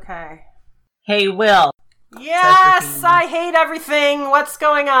Richards. Okay. Hey, Will. Yes, Rafina. I hate everything. What's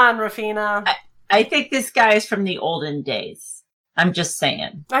going on, Rafina? I think this guy is from the olden days. I'm just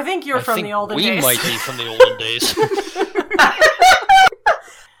saying. I think you're I from think the olden we days. might be from the olden days.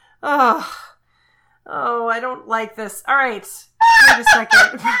 Oh, I don't like this. All right. Wait a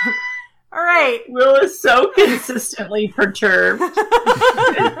second. All right. Will is so consistently perturbed. I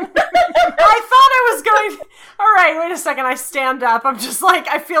thought I was going. All right, wait a second. I stand up. I'm just like,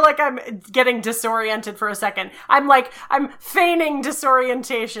 I feel like I'm getting disoriented for a second. I'm feigning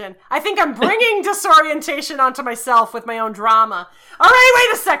disorientation. I think I'm bringing disorientation onto myself with my own drama. All right,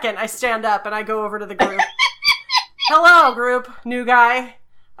 wait a second. I stand up and I go over to the group. Hello, group. New guy.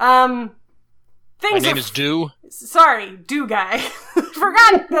 My Things name are is Dew. Sorry, do guy.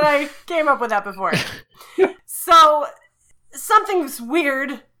 Forgot that I came up with that before. So, something's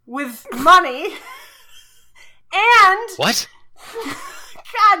weird with money. And, What?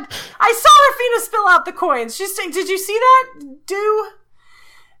 God, I saw Rafina spill out the coins. Did you see that?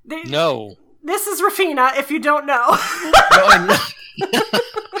 No. This is Rafina, if you don't know. No, I know.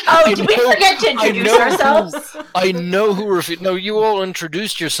 Oh, did we forget to introduce ourselves? I know who No, you all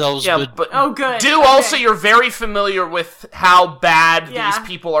introduced yourselves, Yeah, but but Oh, good. Do Okay. also, you're very familiar with how bad Yeah. these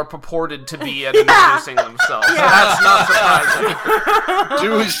people are purported to be at introducing themselves. So Yeah. that's not surprising.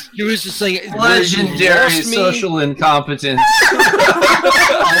 Dew was just saying, where you Legendary lost me, social incompetence.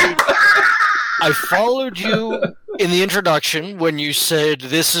 I followed you in the introduction when you said,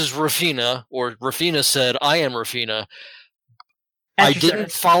 this is Rafina, or Rafina said, I am Rafina. I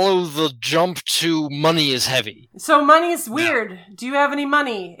didn't follow the jump to money is heavy. So money's weird. Do you have any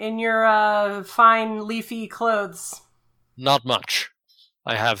money in your fine leafy clothes? Not much.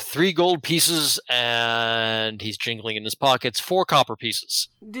 I have 3 gold pieces, and he's jingling in his pockets 4 copper pieces.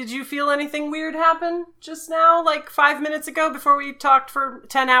 Did you feel anything weird happen just now, like 5 minutes ago, before we talked for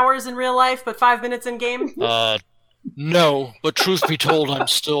 10 hours in real life, but 5 minutes in game? No, but truth be told, I'm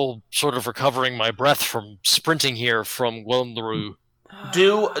still sort of recovering my breath from sprinting here from Gwendolyn.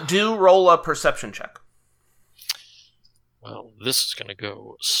 Do roll a perception check. Well, this is going to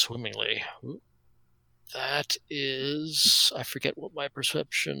go swimmingly. That is... I forget what my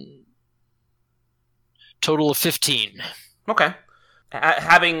perception... Total of 15. Okay.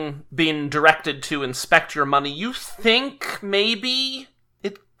 Having been directed to inspect your money, you think maybe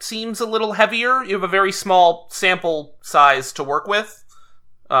it seems a little heavier? You have a very small sample size to work with,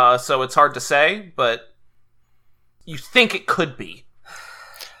 so it's hard to say, but you think it could be.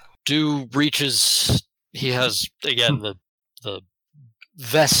 Dew reaches... He has, again, the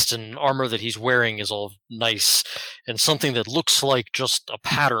vest and armor that he's wearing is all nice, and something that looks like just a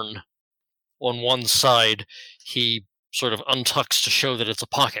pattern on one side, he sort of untucks to show that it's a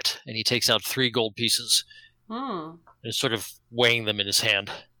pocket, and he takes out 3 gold pieces. And is sort of weighing them in his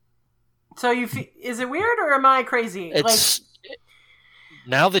hand. So is it weird, or am I crazy? It's...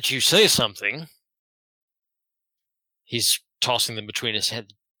 Now that you say something, he's tossing them between his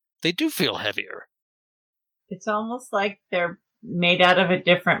head. They do feel heavier. It's almost like they're made out of a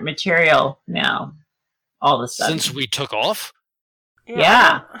different material now, all of a sudden. Since we took off?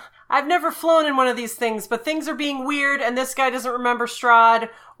 Yeah. I've never flown in one of these things, but things are being weird, and this guy doesn't remember Strahd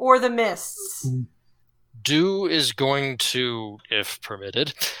or the mists. Dew is going to, if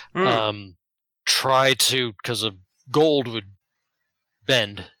permitted, try to, because a gold would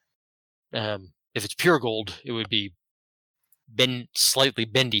bend. If it's pure gold, it would be slightly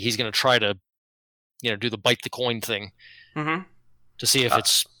bendy. He's going to try to, do the bite the coin thing to see if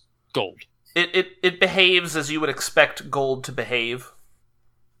it's gold. It behaves as you would expect gold to behave.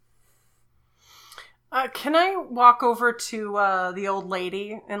 Can I walk over to the old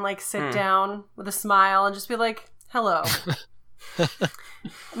lady and sit down with a smile and just be like, "Hello,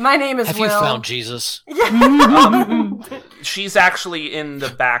 my name is Have Will." you found Jesus? Yeah. She's actually in the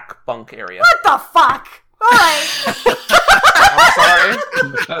back bunk area. What the fuck? All right. I'm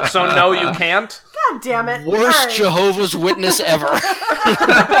sorry. So no, you can't. God damn it! Worst All right. Jehovah's Witness ever.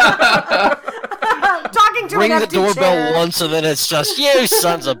 Talking to Ring an the empty doorbell chair. once, and then it's just, you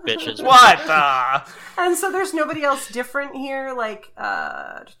sons of bitches. What? And so there's nobody else different here,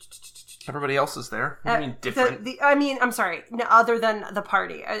 Everybody else is there. What do you mean different? I'm sorry. No, other than the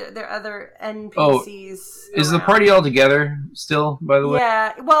party, are there other NPCs? Is the around? party all together still, by the way?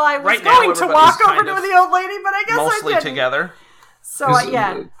 Yeah. Well, I was Right now, going to walk everybody's over kind to of the old lady, but I guess Mostly I didn't. together. So 'Cause,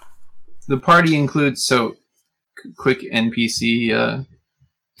 yeah. The party includes, quick NPC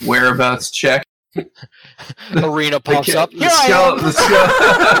whereabouts check. Arena pops up. The Here I am!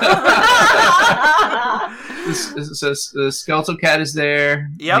 the skeletal cat is there,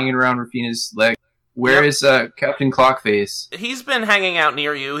 Yep. hanging around Rafina's leg. Where is Captain Clockface? He's been hanging out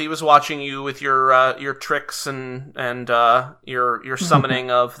near you. He was watching you with your tricks and your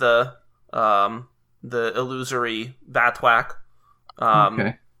summoning of the illusory Bathwack.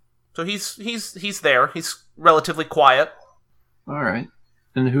 Okay. So he's there. He's relatively quiet. All right.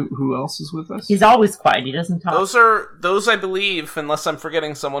 And who else is with us? He's always quiet. He doesn't talk. Those I believe, unless I'm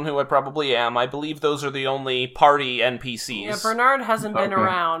forgetting someone who I probably am, I believe those are the only party NPCs. Yeah, Bernard hasn't been Okay.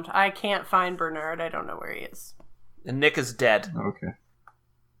 around. I can't find Bernard. I don't know where he is. And Nick is dead. Okay.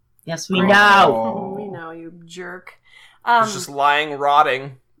 Yes, we know. Oh. We know, you jerk. He's just lying,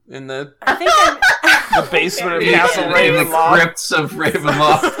 rotting in the I think I'm... the basement of In Castle the Ravenloft. crypts of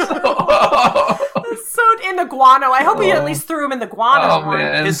Ravenloft. so in the guano. I hope he at least threw him in the guano. Oh one.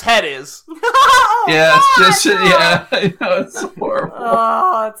 man. His head is. Oh, Yeah, God, it's just no. yeah. I know it's horrible.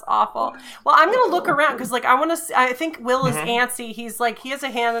 Oh, it's awful. Well, I'm gonna look around because, I want to. I think Will is antsy. He's he has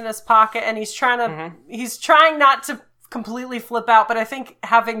a hand in his pocket and he's trying to. He's trying not to completely flip out, but I think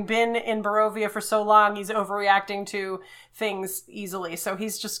having been in Barovia for so long, he's overreacting to things easily. So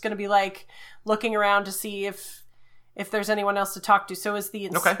he's just gonna be looking around to see if there's anyone else to talk to. So is the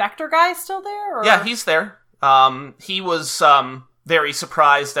inspector guy still there? Or? Yeah, he's there. He was very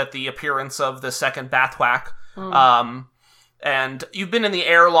surprised at the appearance of the second Bathwack. And you've been in the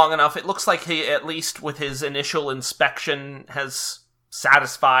air long enough. It looks like he, at least with his initial inspection, has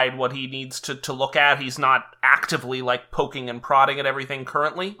satisfied what he needs to look at. He's not actively poking and prodding at everything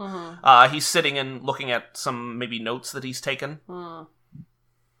currently. He's sitting and looking at some maybe notes that he's taken.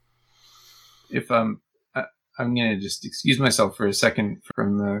 If I I'm gonna just excuse myself for a second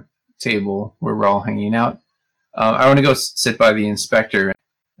from the table where we're all hanging out. I want to go sit by the inspector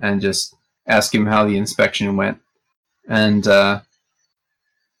and just ask him how the inspection went. And how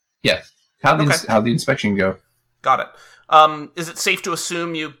the inspection go? Got it. Is it safe to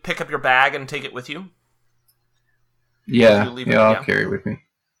assume you pick up your bag and take it with you? Yeah, You leave it- I'll yeah. carry it with me.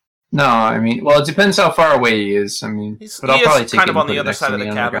 No, I mean, well, it depends how far away he is. I mean, but I'll He probably is take kind it of and on put the it other next side to of the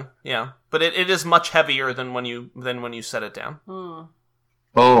me on cabin. ground. Yeah, but it is much heavier than when you set it down.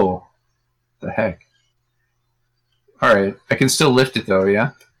 Oh, the heck! All right, I can still lift it though.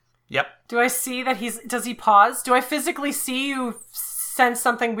 Yeah. Yep. Do I see that does he pause? Do I physically see you sense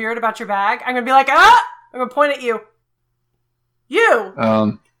something weird about your bag? I'm gonna be like, ah! I'm gonna point at you. You!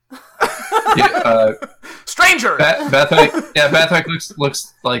 Stranger! Bathwick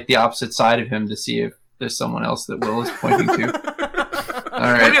looks like the opposite side of him to see if there's someone else that Will is pointing to. All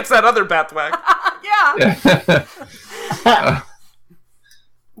right. Maybe it's that other Bathwack. Yeah!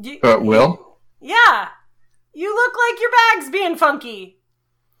 Will? Yeah! You look like your bag's being funky.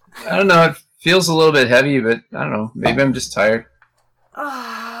 I don't know. It feels a little bit heavy, but I don't know. Maybe I'm just tired.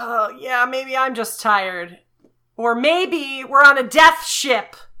 Oh, yeah, maybe I'm just tired. Or maybe we're on a death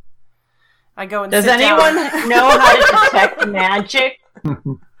ship. I go and Does sit anyone down. know how to detect magic?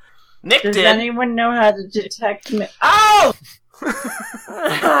 Nick Does did. anyone know how to detect Oh!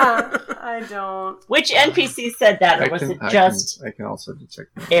 I don't. Which NPC said that, or was it just I can also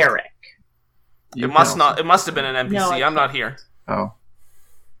detect that. Eric? You It can must also- not. It must have been an NPC. No, I'm not here. Oh.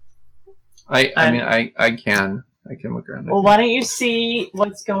 I can look around. Well, why don't you see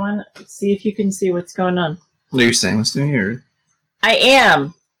what's going? See if you can see what's going on. What are you saying? Let's do here. I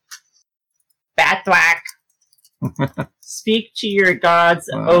am Bathwack. Speak to your gods,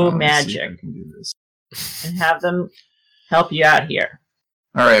 Let's oh see if magic, I can do this. and have them help you out here.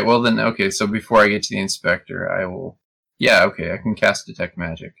 All right. Well then, okay. So before I get to the inspector, I will. Yeah. Okay. I can cast detect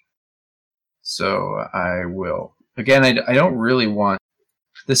magic. So I will. Again, I don't really want.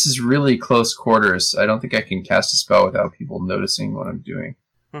 This is really close quarters. I don't think I can cast a spell without people noticing what I'm doing.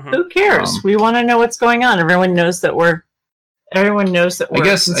 Mhm. Who cares? We want to know what's going on. Everyone knows that we're. Everyone knows that we're. I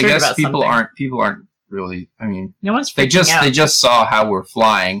guess concerned about people something. aren't really. I mean, No one's they freaking out. just saw how we're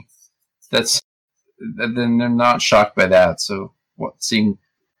flying. Then they're not shocked by that. So seeing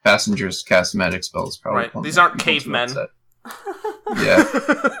passengers cast magic spells probably. Right. won't These make aren't people too cavemen. upset. Yeah.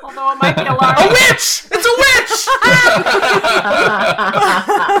 Although it might be alarming. A witch! It's a witch!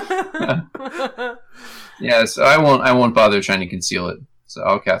 Yeah. So I won't bother trying to conceal it. So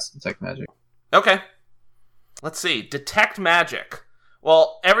I'll cast detect magic. Okay. Let's see. Detect magic.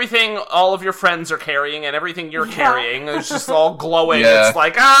 Well, everything all of your friends are carrying and everything you're carrying is just all glowing. Yeah. It's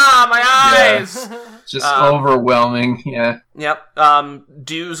like, my eyes! Just overwhelming. Yeah. Yep.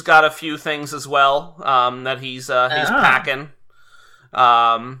 Dew's got a few things as well that he's packing.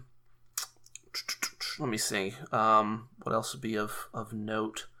 Let me see. What else would be of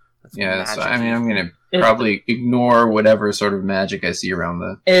note? That's Yeah. So I magic-y? mean, I'm gonna probably ignore whatever sort of magic I see around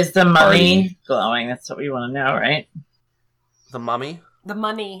the. Is the money Party. glowing? That's what we want to know, right? The mummy? The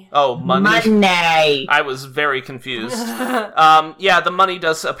money. Oh, money. Money. I was very confused. Yeah, the money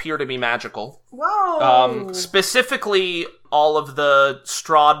does appear to be magical. Whoa! Specifically, all of the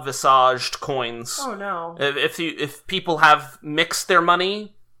Strahd visaged coins. Oh no. If people have mixed their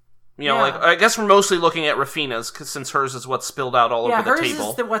money, Yeah. like I guess we're mostly looking at Rafina's, 'cause since hers is what's spilled out all over the hers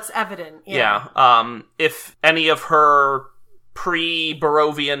table. is what's evident. Yeah. If any of her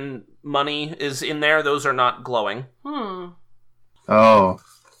pre-Barovian money is in there, those are not glowing. Oh.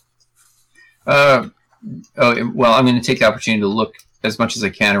 Well, I'm going to take the opportunity to look as much as I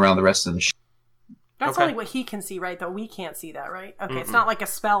can around the rest of the ship. That's Okay. only what he can see, right? Though we can't see that, right? Okay, it's not like a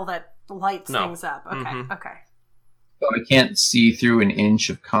spell that lights No. things up. Okay, okay. But I can't see through an inch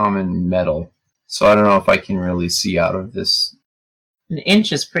of common metal, so I don't know if I can really see out of this. An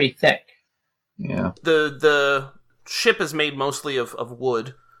inch is pretty thick. Yeah. The ship is made mostly of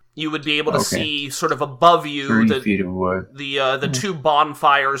wood. You would be able to Okay. see sort of above you 30 feet of wood. the two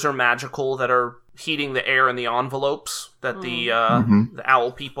bonfires are magical that are heating the air in the envelopes that the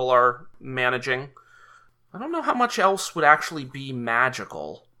owl people are managing. I don't know how much else would actually be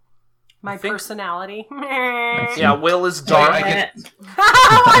magical. My think- personality. Yeah, Will is dark. I get-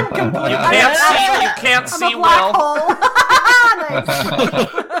 I'm complete. You can't see I'm a black Will. hole. Nice.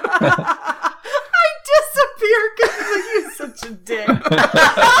 I disappear because you're such a dick.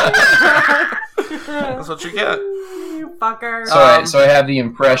 That's what you get. You fucker. So I have the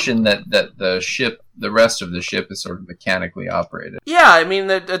impression that the rest of the ship is sort of mechanically operated. Yeah, I mean,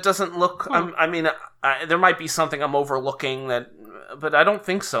 it doesn't look. There might be something I'm overlooking but I don't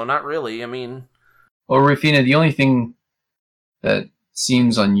think so. Not really. I mean, Well, Rufina, the only thing that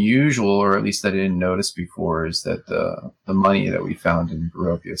seems unusual, or at least that I didn't notice before, is that the money that we found in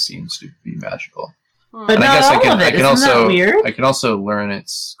Barovia seems to be magical. But And not I guess all of it. I can Isn't also that weird? I can also learn at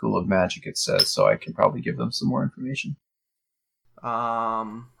School of Magic, it says, so I can probably give them some more information.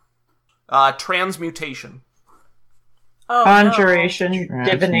 Transmutation. Oh, Conjuration,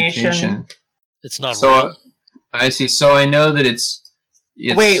 divination. Transmutation. It's not So real. I see. So I know that it's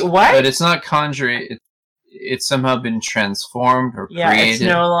Wait, what? But it's not conjuring. It's somehow been transformed or Yeah, created. it's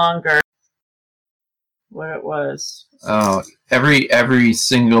no longer what it was. Oh, every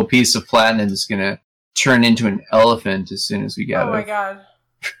single piece of platinum is gonna turn into an elephant as soon as we get Oh my it. god.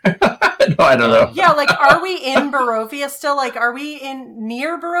 No, I don't know. Yeah, like, are we in Barovia still? Like, are we in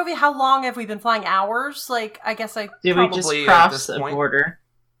near Barovia? How long have we been flying? Hours? Like, I guess I Did we just Probably at cross this the point. border?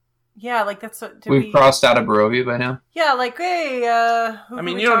 yeah, like that's what did We've we crossed out of Barovia by now. Yeah, like, hey, who I could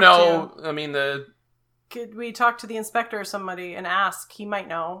mean, we you don't talk know. I mean, the to? Could we talk to the inspector or somebody and ask? He might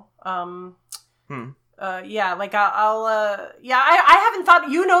know. Yeah, like I haven't thought.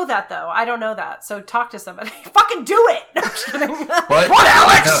 You know that though. I don't know that. So talk to somebody. Fucking do it. No, I'm just kidding. What,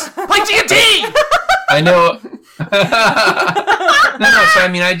 Alex? Play D&D! I know. No. So I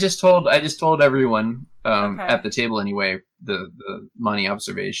mean, I just told everyone Okay. at the table anyway the money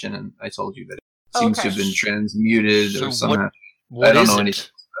observation, and I told you that it seems to have been transmuted So or somehow. What don't is know it? anything.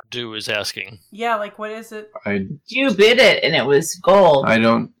 Do is asking. Yeah, like what is it? You bid it, and it was gold. I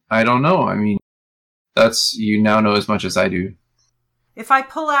don't know. I mean, you now know as much as I do. If I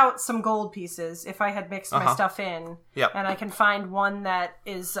pull out some gold pieces, if I had mixed my Uh-huh. stuff in, Yep. and I can find one that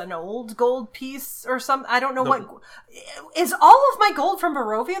is an old gold piece or something, I don't know what is all of my gold from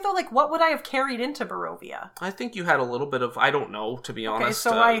Barovia though. Like, what would I have carried into Barovia? I think you had a little bit of. I don't know, to be honest.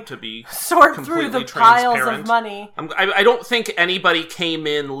 so I to be Sort through the completely piles transparent. of money. I don't think anybody came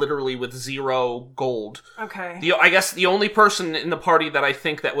in literally with 0 gold. Okay. I guess the only person in the party that I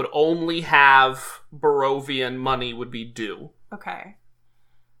think that would only have Barovian money would be Dew. Okay.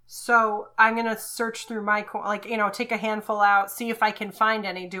 So I'm gonna search through my take a handful out, see if I can find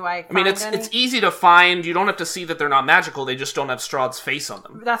any. Do I? I mean, it's easy to find. You don't have to see that they're not magical. They just don't have Strahd's face on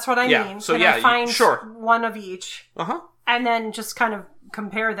them. That's what I Yeah, mean. so Can yeah, I find sure. one of each, Uh-huh. and then just kind of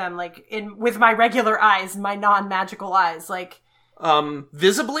compare them, like with my regular eyes, my non-magical eyes, like.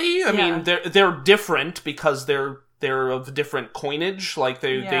 Visibly, I Yeah. mean, they're different because they're of different coinage. Like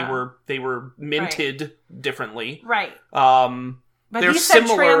they Yeah. were minted differently. Right. But They're he said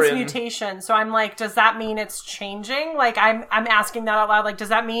similar in- transmutation, so I'm like, does that mean it's changing? Like, I'm asking that out loud. Like, does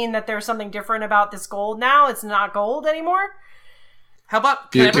that mean that there's something different about this gold now? It's not gold anymore? How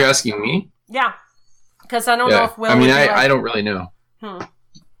about You're asking me? Yeah. Because I don't know if Will I mean, would be I don't really know.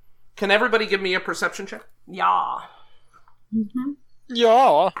 can everybody give me a perception check? Yeah.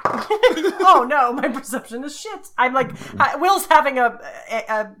 Yeah. Oh no, my perception is shit. I'm like, Will's having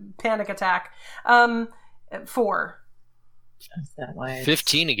a panic attack. 4. Is that why it's-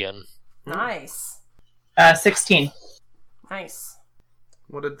 15 again. Nice. 16. Nice.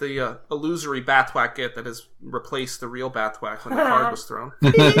 What did the illusory Bathwack get that has replaced the real Bathwack when the card was thrown?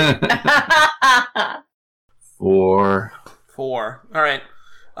 4. 4. All right.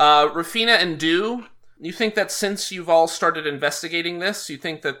 Rufina and Dew, you think that since you've all started investigating this, you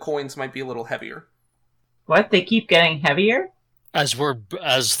think the coins might be a little heavier? What? They keep getting heavier? As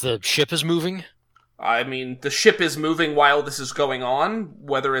the ship is moving? I mean, the ship is moving while this is going on,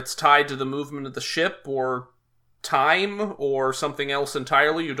 whether it's tied to the movement of the ship or time or something else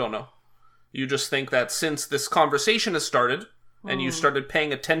entirely, you don't know. You just think that since this conversation has started, and you started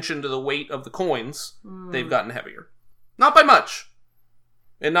paying attention to the weight of the coins, they've gotten heavier. Not by much.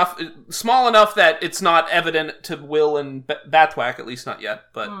 Small enough that it's not evident to Will and Bathwack, at least not yet,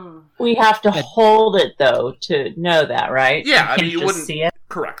 but We have to hold it, though, to know that, right? Yeah, I You mean, you can't just wouldn't- see it?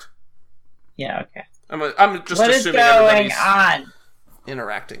 correct. Yeah, okay. I'm just What is assuming going everybody's on?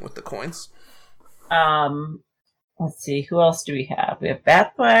 interacting with the coins. Let's see, who else do we have? We have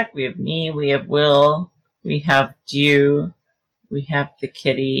Bathwack, we have me, we have Will, we have Dew, we have the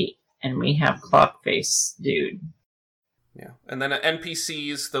kitty, and we have Clockface Dude. Yeah, and then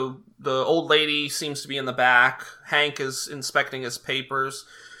NPCs. The old lady seems to be in the back. Hank is inspecting his papers.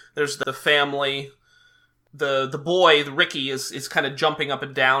 There's the family. The boy, Ricky, is kind of jumping up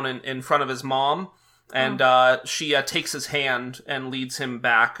and down in front of his mom, and she takes his hand and leads him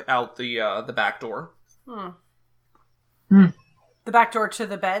back out the back door. The back door to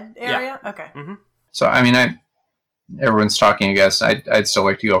the bed area? Okay. So, I mean, everyone's talking, I guess. I'd still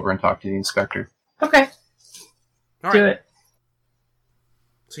like to go over and talk to the inspector. Okay, All do right. it.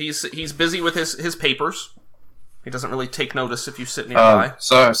 So he's busy with his papers. He doesn't really take notice if you sit nearby.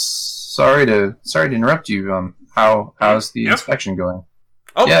 So sorry to interrupt you. How's the inspection going?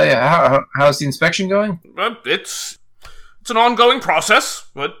 Oh, Yeah. How's the inspection going? It's an ongoing process,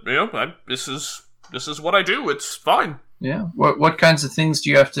 but this is what I do. It's fine. Yeah. What kinds of things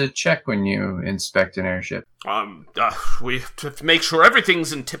do you have to check when you inspect an airship? We have to make sure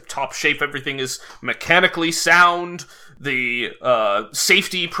everything's in tip-top shape. Everything is mechanically sound. The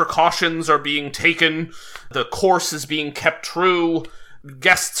safety precautions are being taken. The course is being kept true.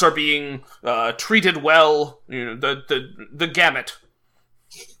 Guests are being treated well. The gamut.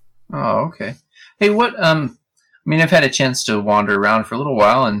 Oh, okay. Hey, I've had a chance to wander around for a little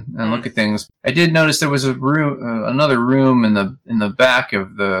while and look at things. I did notice there was a room, another room in the back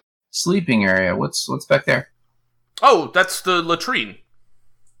of the sleeping area. What's back there? Oh, that's the latrine.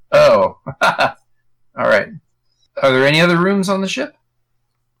 Oh, all right. Are there any other rooms on the ship?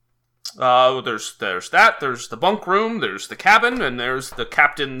 There's that. There's the bunk room. There's the cabin, and there's the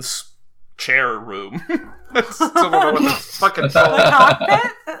captain's chair room. I don't know what the fucking The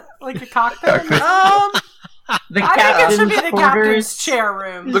cockpit? Like a cockpit? The I think it should be captain's the quarters. captain's chair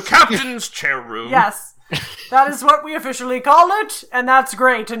room. The captain's chair room. Yes. That is what we officially call it, and that's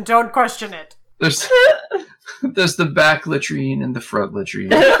great, and don't question it. There's the back latrine and the front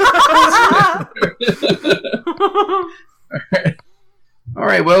latrine. All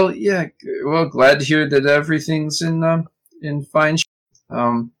right. Well, yeah. Well, glad to hear that everything's in fine shape.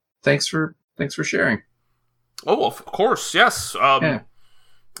 Thanks for sharing. Oh, of course, yes. Yeah.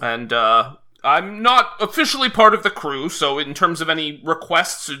 And I'm not officially part of the crew, so in terms of any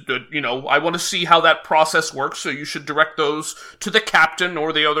requests, I want to see how that process works. So you should direct those to the captain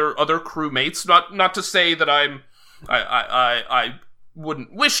or the other crewmates. Not to say that I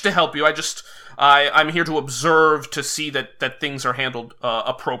wouldn't wish to help you. I'm here to observe to see that things are handled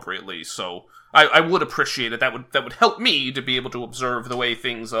appropriately. So I would appreciate it. That would help me to be able to observe the way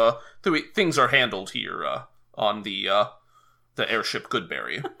things are handled here on the airship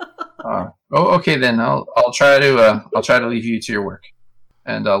Goodberry. Okay then. I'll try to leave you to your work,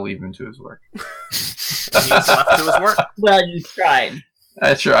 and I'll leave him to his work. He's left to his work. Well, you tried.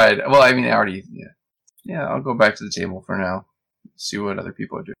 I tried. Well, I mean, I already. Yeah. I'll go back to the table for now. See what other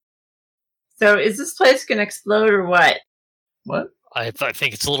people are doing. So, is this place gonna explode or what? What? I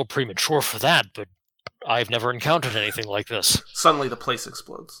think it's a little premature for that, but I've never encountered anything like this. Suddenly the place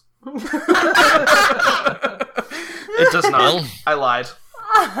explodes. It does not. Well, I lied.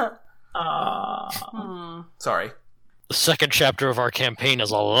 Aww. Sorry. the second chapter of our campaign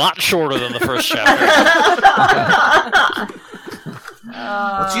is a lot shorter than the first chapter.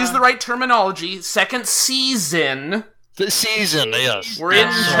 Let's use the right terminology. Second season. The season, yes. We're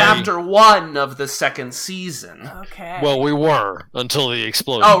in Sorry. chapter 1 of the second season. Okay. Well, we were until the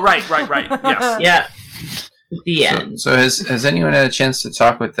explosion. Oh, right. Yes. Yeah. The end. So has anyone had a chance to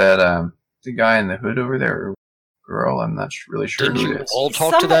talk with that the guy in the hood over there, or girl? I'm not really sure Didn't who you it is. all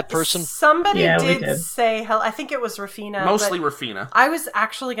talk to that person? Somebody Yeah, we did did. say hello. I think it was Rafina. Mostly but Rafina. I was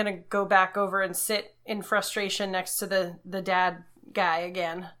actually going to go back over and sit in frustration next to the dad guy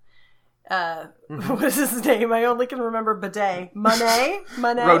again. What is his name? I only can remember Bidet. Monet?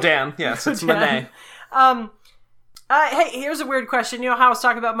 Rodan. Yes, it's Rodan. Monet. Hey, here's a weird question. You know how I was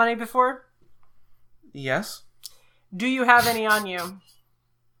talking about money before? Yes? Do you have any on you?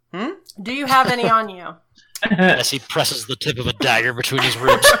 Do you have any on you? As he presses the tip of a dagger between his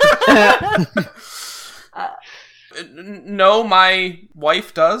ribs. No, my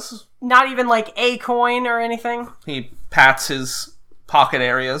wife does. Not even like a coin or anything? He pats his pocket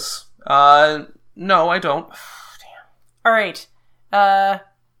areas. No, I don't. All right.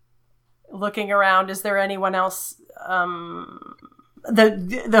 Looking around, is there anyone else?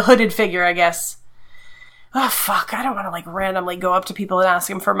 The hooded figure, I guess. Oh fuck! I don't want to like randomly go up to people and ask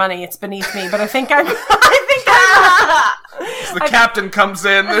them for money. It's beneath me. But I think I'm. As the captain comes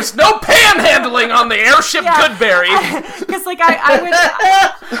in, there's no panhandling on the airship Goodberry. Because like I would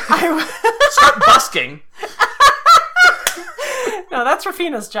Start busking. No, that's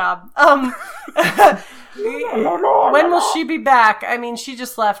Rafina's job. When will she be back? I mean, she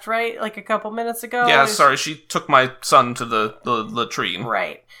just left, right? Like a couple minutes ago? Yeah, sorry, she took my son to the latrine.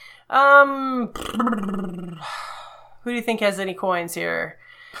 Right. Who do you think has any coins here?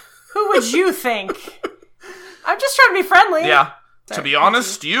 Who would you think? I'm just trying to be friendly. Yeah. Sorry, To be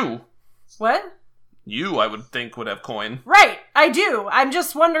honest, you, What? I would think, would have coin. Right, I do. I'm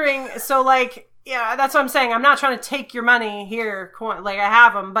just wondering, so like, yeah, that's what I'm saying. I'm not trying to take your money here, like I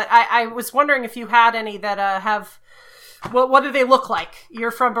have them, but I was wondering if you had any that have, what do they look like?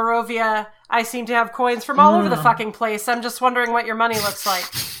 You're from Barovia. I seem to have coins from all over the fucking place. I'm just wondering what your money looks like.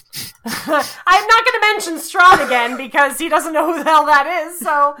 I'm not going to mention Strahd again because he doesn't know who the hell that is,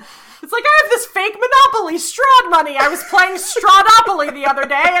 so it's like, I have this fake Monopoly Strahd money. I was playing Strahdopoly the other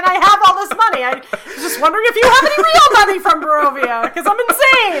day, and I have all this money. I was just wondering if you have any real money from Barovia, because I'm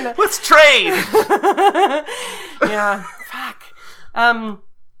insane. Let's trade! Yeah, fuck.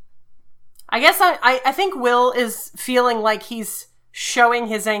 I guess I think Will is feeling like he's showing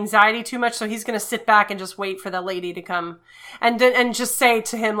his anxiety too much, so he's going to sit back and just wait for the lady to come and just say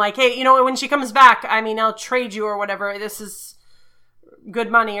to him, like, hey, when she comes back, I mean, I'll trade you or whatever. This is good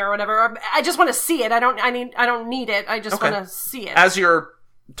money or whatever. I just want to see it. I don't need it. I just want to see it. As you're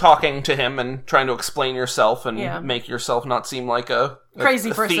talking to him and trying to explain yourself and make yourself not seem like a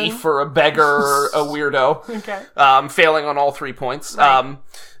crazy person, thief or a beggar or a weirdo. Okay. Failing on all 3 points. Right.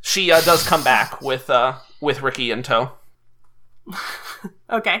 She does come back with Ricky in tow.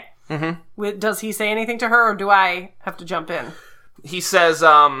 Okay. Mm-hmm. Does he say anything to her, or do I have to jump in? He says,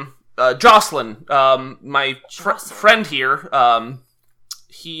 Jocelyn, my friend here,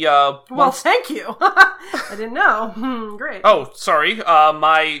 he, well, thank you. I didn't know. Great. Oh, sorry.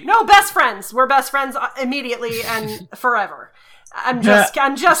 No, best friends. We're best friends immediately and forever. I'm just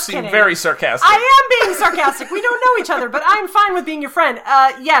kidding. Very sarcastic. I am being sarcastic. We don't know each other, but I'm fine with being your friend.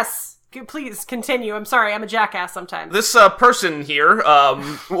 Yes. Please continue. I'm sorry. I'm a jackass sometimes. This person here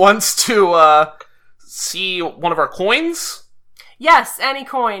wants to see one of our coins. Yes, any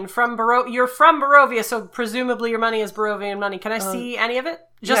coin from Barovia. You're from Barovia, so presumably your money is Barovian money. Can I see any of it?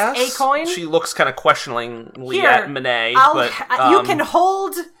 Just a coin? She looks kind of questioningly Here, at Monet. You can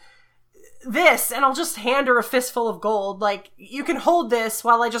hold this, and I'll just hand her a fistful of gold. Like, you can hold this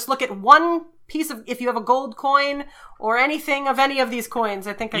while I just look at one piece of, if you have a gold coin or anything of any of these coins.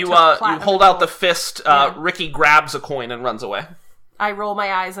 I think I took platinum. You hold out the fist. Ricky grabs a coin and runs away. I roll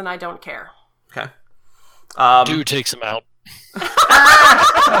my eyes and I don't care. Okay. Dude takes him out.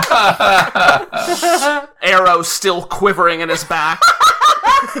 Arrow still quivering in his back.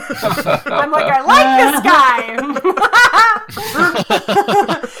 I'm like, I like this guy.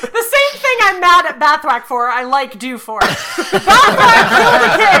 The same thing I'm mad at Bathwack for, I like Do for. Bathwack killed a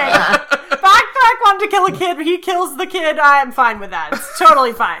kid. Bathwack wanted to kill a kid, he kills the kid. I'm fine with that. It's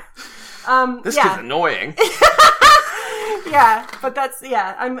totally fine. This kid's annoying. Yeah, but that's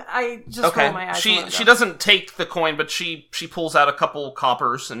I just roll my eyes. She doesn't take the coin, but she pulls out a couple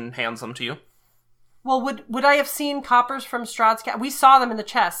coppers and hands them to you. Well, would I have seen coppers from Strahd's We saw them in the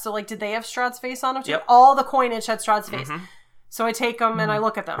chest, so, like, did they have Strahd's face on them too? Yep. All the coinage had Strahd's face. Mm-hmm. So I take them and I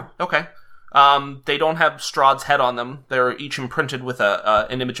look at them. Okay. They don't have Strahd's head on them. They're each imprinted with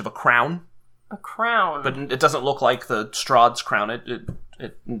an image of a crown. A crown? But it doesn't look like the Strahd's crown.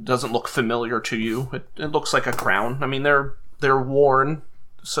 It doesn't look familiar to you. It looks like a crown. I mean, they're worn,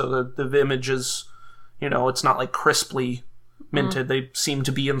 so the image is, it's not like crisply minted. They seem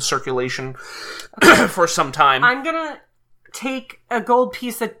to be in circulation for some time. I'm gonna take a gold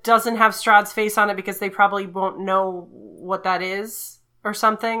piece that doesn't have Strahd's face on it because they probably won't know what that is or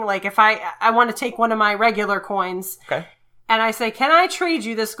something. Like, if I want to take one of my regular coins, okay, and I say, can I trade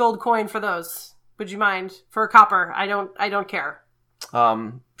you this gold coin for those? Would you mind? For a copper. I don't care.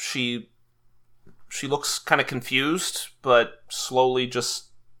 She looks kind of confused, but slowly just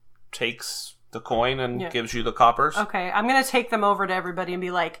takes the coin and gives you the coppers. Okay, I'm going to take them over to everybody and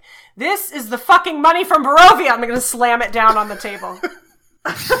be like, this is the fucking money from Barovia! I'm going to slam it down on the table.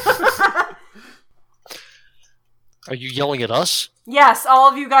 Are you yelling at us? Yes, all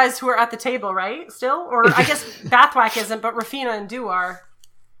of you guys who are at the table, right? Still? Or I guess Bathwack isn't, but Rafina and Du are.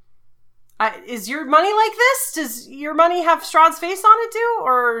 Is your money like this? Does your money have Strahd's face on it, Du?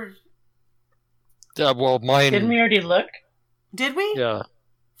 Or... well, mine... Didn't we already look? Did we? Yeah.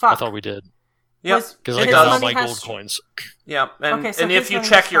 Fuck. I thought we did. Yeah. Because I got all my gold coins. Yeah, and, okay, so and if you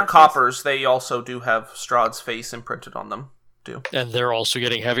check your coppers, they also do have Strahd's face imprinted on them, too. And they're also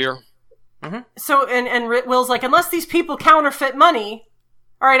getting heavier? Mm-hmm. So, and Will's like, unless these people counterfeit money,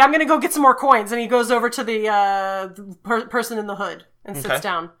 all right, I'm going to go get some more coins. And he goes over to the person in the hood and sits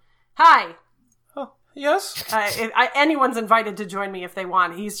down. Hi. Oh, yes? Anyone's invited to join me if they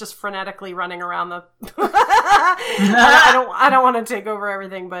want. He's just frenetically running around the... I don't want to take over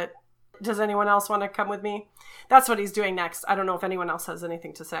everything, but does anyone else want to come with me? That's what he's doing next. I don't know if anyone else has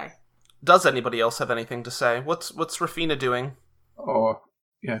anything to say. Does anybody else have anything to say? What's Rafina doing? Oh,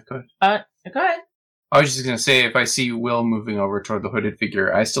 yeah, go ahead. Go ahead. I was just going to say, if I see Will moving over toward the hooded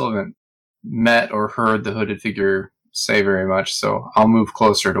figure, I still haven't met or heard the hooded figure say very much, so I'll move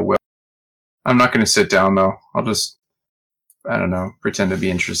closer to Will. I'm not going to sit down, though. I'll just I don't know, pretend to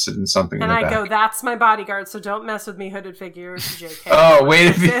be interested in something And in the I back. go, that's my bodyguard, so don't mess with me, hooded figure, JK. Oh,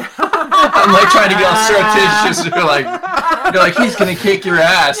 wait a minute. I'm like trying to be all surreptitious. You're like, he's gonna kick your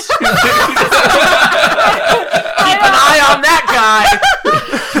ass. Keep an eye on that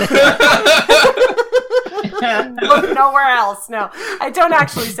guy. Look nowhere else. No, I don't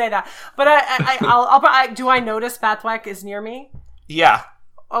actually say that. But I'll do I notice Bathwack is near me? Yeah.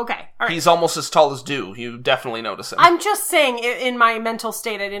 Okay, all right. He's almost as tall as Dew. You definitely notice him. I'm just saying, in my mental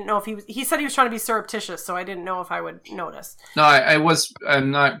state, I didn't know if he said he was trying to be surreptitious, so I didn't know if I would notice. No,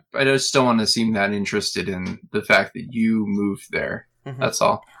 I'm not. I just don't want to seem that interested in the fact that you moved there. Mhm. That's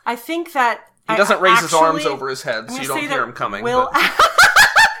all. I think that He doesn't raise his arms over his head, so I'm you gonna don't say hear that him coming. Will but-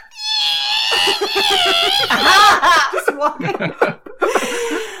 just walking.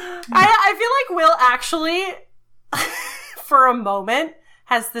 I feel like Will actually, for a moment,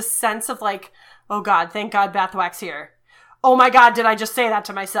 has this sense of like, oh God, thank God Bathwack's here. Oh my God, did I just say that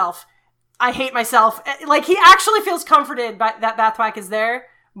to myself? I hate myself. Like, he actually feels comforted by that Bathwack is there,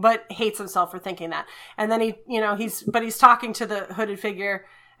 but hates himself for thinking that. And then he's talking to the hooded figure,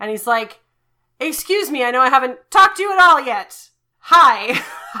 and he's like, excuse me, I know I haven't talked to you at all yet. Hi,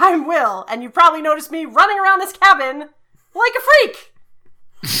 I'm Will, and you probably noticed me running around this cabin like a freak.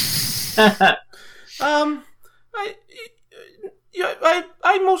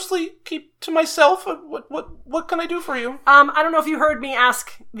 I mostly keep to myself. What can I do for you? I don't know if you heard me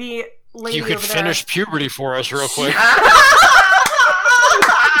ask the lady You could over finish puberty for us real quick.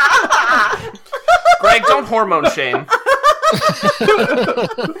 Greg, don't hormone shame.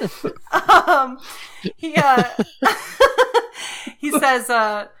 He says,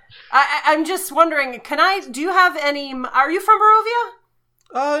 I'm just wondering, do you have any, are you from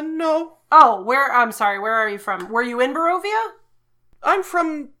Barovia? No. Oh, I'm sorry, where are you from? Were you in Barovia? I'm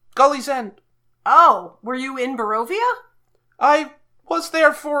from Gully's End. Oh, were you in Barovia? I was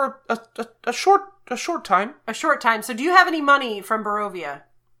there for a short time. A short time. So do you have any money from Barovia?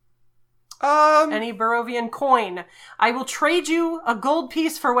 Any Barovian coin? I will trade you a gold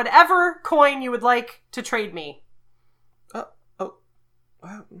piece for whatever coin you would like to trade me.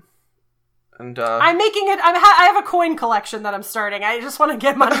 And I'm making it. I have a coin collection that I'm starting. I just want to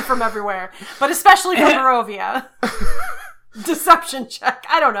get money from everywhere, but especially from Barovia. Deception check.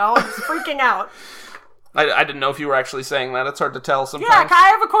 I don't know. I'm just freaking out. I didn't know if you were actually saying that. It's hard to tell sometimes. Yeah, I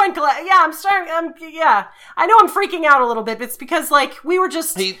have a coin collection. Yeah, I'm starting. Yeah, I know I'm freaking out a little bit. But it's because we were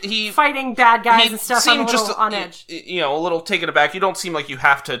just fighting bad guys and stuff. I'm a little on edge. A little taken aback. You don't seem like you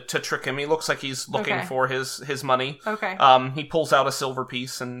have to trick him. He looks like he's looking for his money. Okay. He pulls out a silver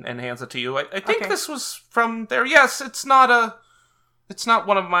piece and hands it to you. I think Okay. this was from there. Yes, it's not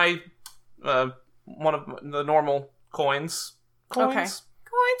one of my one of the normal coins. Coins.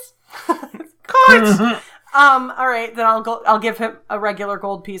 Coins. All right, then I'll give him a regular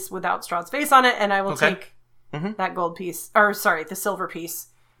gold piece without Strahd's face on it, and I will take that gold piece, or sorry, the silver piece.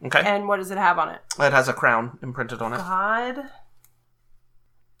 Okay. And what does it have on it? It has a crown imprinted on it. God.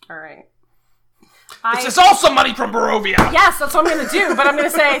 All right. This is also money from Barovia. Yes, that's what I'm going to do, but I'm going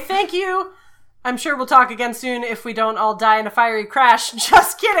to say thank you. I'm sure we'll talk again soon if we don't all die in a fiery crash.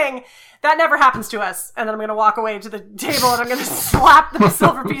 Just kidding. That never happens to us. And then I'm going to walk away to the table and I'm going to slap the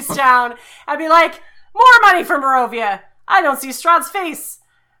silver piece down and be like, more money from Barovia. I don't see Strahd's face.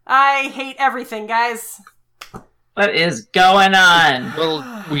 I hate everything, guys. What is going on?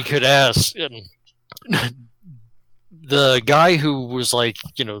 Well, we could ask. The guy who was like,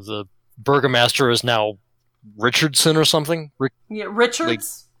 the burgomaster is now Richardson or something? Yeah,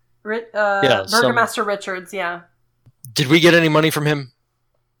 Richards? yeah, Burgomaster Richards, yeah. Did we get any money from him?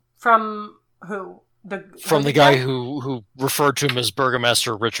 From who? From the guy who referred to him as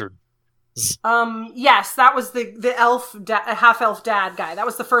Burgomaster Richard. Yes, that was the half-elf dad guy. That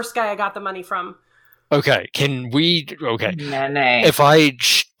was the first guy I got the money from. Okay, can we... Okay. Nene. If I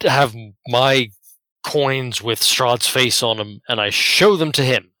have my coins with Strahd's face on them and I show them to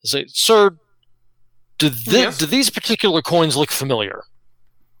him, say, sir, do these particular coins look familiar?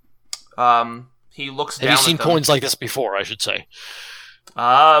 He looks Have down you seen at them. coins like this before, I should say?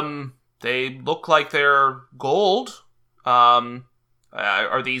 They look like they're gold.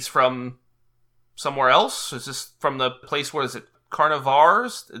 Are these from somewhere else? Is this from the place, where is it?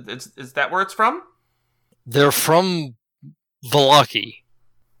 Carnivars? Is that where it's from? They're from Vallaki.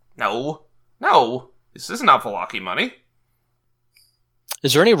 No. This is not Vallaki money.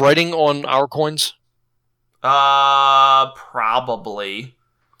 Is there any writing on our coins? Probably.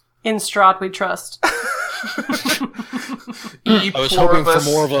 In Strahd we trust. I was hoping for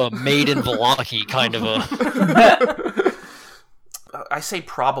more of a made in Vallaki kind of a... I say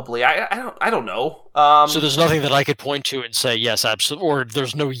probably. I don't know. So there's nothing that I could point to and say, yes, absolutely, or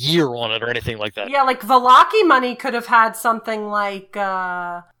there's no year on it or anything like that. Yeah, like Valaki money could have had something like,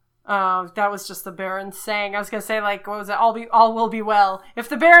 that was just the Baron saying. I was going to say, like, what was it? All will be well. If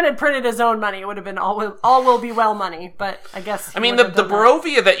the Baron had printed his own money, it would have been all will be well money, but I guess... I mean, the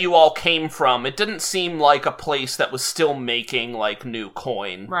Barovia that you all came from, it didn't seem like a place that was still making, like, new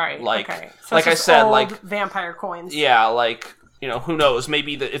coin. Right, like, okay. So like it's I just said, old like... vampire coins. Yeah, like, you know, who knows?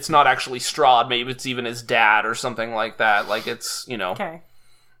 Maybe it's not actually Strahd, maybe it's even his dad or something like that. Like, it's, you know... Okay.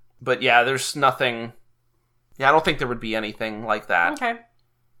 But yeah, there's nothing... Yeah, I don't think there would be anything like that. Okay.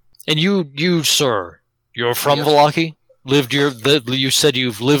 And you, sir, you're from Yes. Vallaki? You said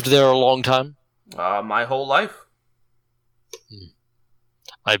you've lived there a long time? My whole life.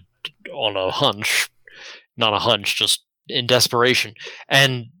 On a hunch, not a hunch, just in desperation,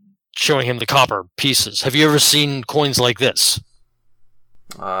 and showing him the copper pieces. Have you ever seen coins like this?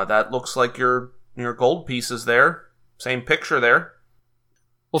 That looks like your gold pieces there. Same picture there.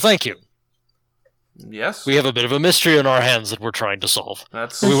 Well, thank you. Yes. We have a bit of a mystery on our hands that we're trying to solve.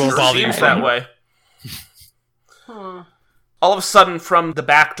 That's We won't sure bother you seems further. that way. All of a sudden, from the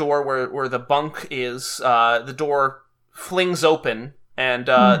back door where the bunk is, the door flings open, and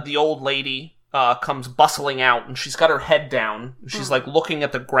the old lady comes bustling out, and she's got her head down. She's like looking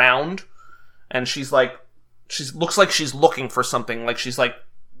at the ground, and she looks like she's looking for something. Like she's like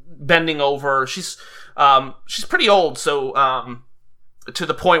bending over. She's pretty old, so to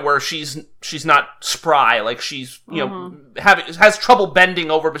the point where she's not spry. Like she's has trouble bending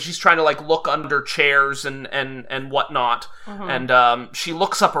over, but she's trying to like look under chairs and whatnot. And she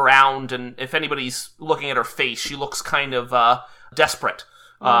looks up around, and if anybody's looking at her face, she looks kind of desperate.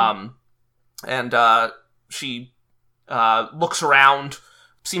 And she looks around.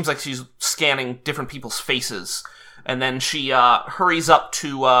 Seems like she's scanning different people's faces, and then she hurries up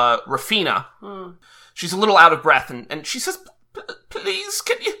to Rafina. She's a little out of breath, and she says, "Please,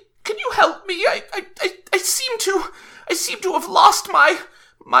 can you help me? I seem to have lost my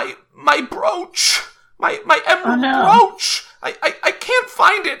brooch, my emerald brooch. I can't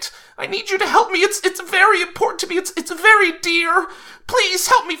find it. I need you to help me. It's very important to me. It's very dear. Please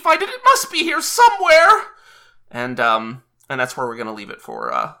help me find it. It must be here somewhere." And that's where we're gonna leave it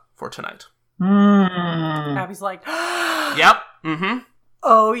for tonight. Abby's like, Yep. Mm-hmm.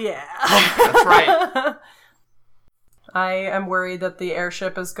 oh yeah. That's right. I am worried that the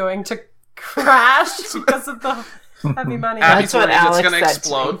airship is going to crash because of the heavy money. Abby's That's what worried it's Alex gonna said to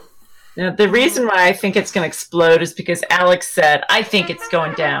explode. me. Now, the reason why I think it's going to explode is because Alex said, "I think it's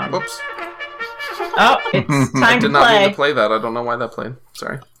going down." Oops. Oh, it's I time did to not mean play. to play that. I don't know why that played.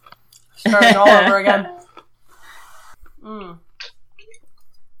 Sorry. Starting all over again.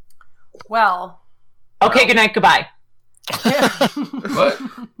 Well. Okay, good night, goodbye. What?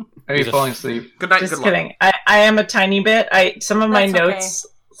 Are you falling asleep? Good night. Just good kidding. I am a tiny bit. Some of my That's okay. notes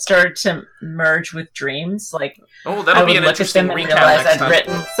started to merge with dreams. Like luck. Oh, I that'll would be an look at interesting them and recap realize next I'd time.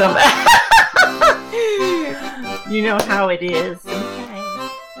 written some. You know how it is.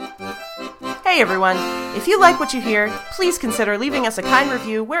 Hey everyone, if you like what you hear, please consider leaving us a kind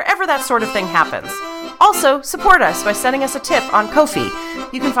review wherever that sort of thing happens. Also, support us by sending us a tip on Ko-fi.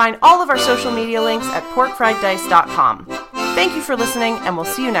 You can find all of our social media links at porkfrieddice.com. Thank you for listening, and we'll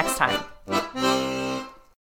see you next time.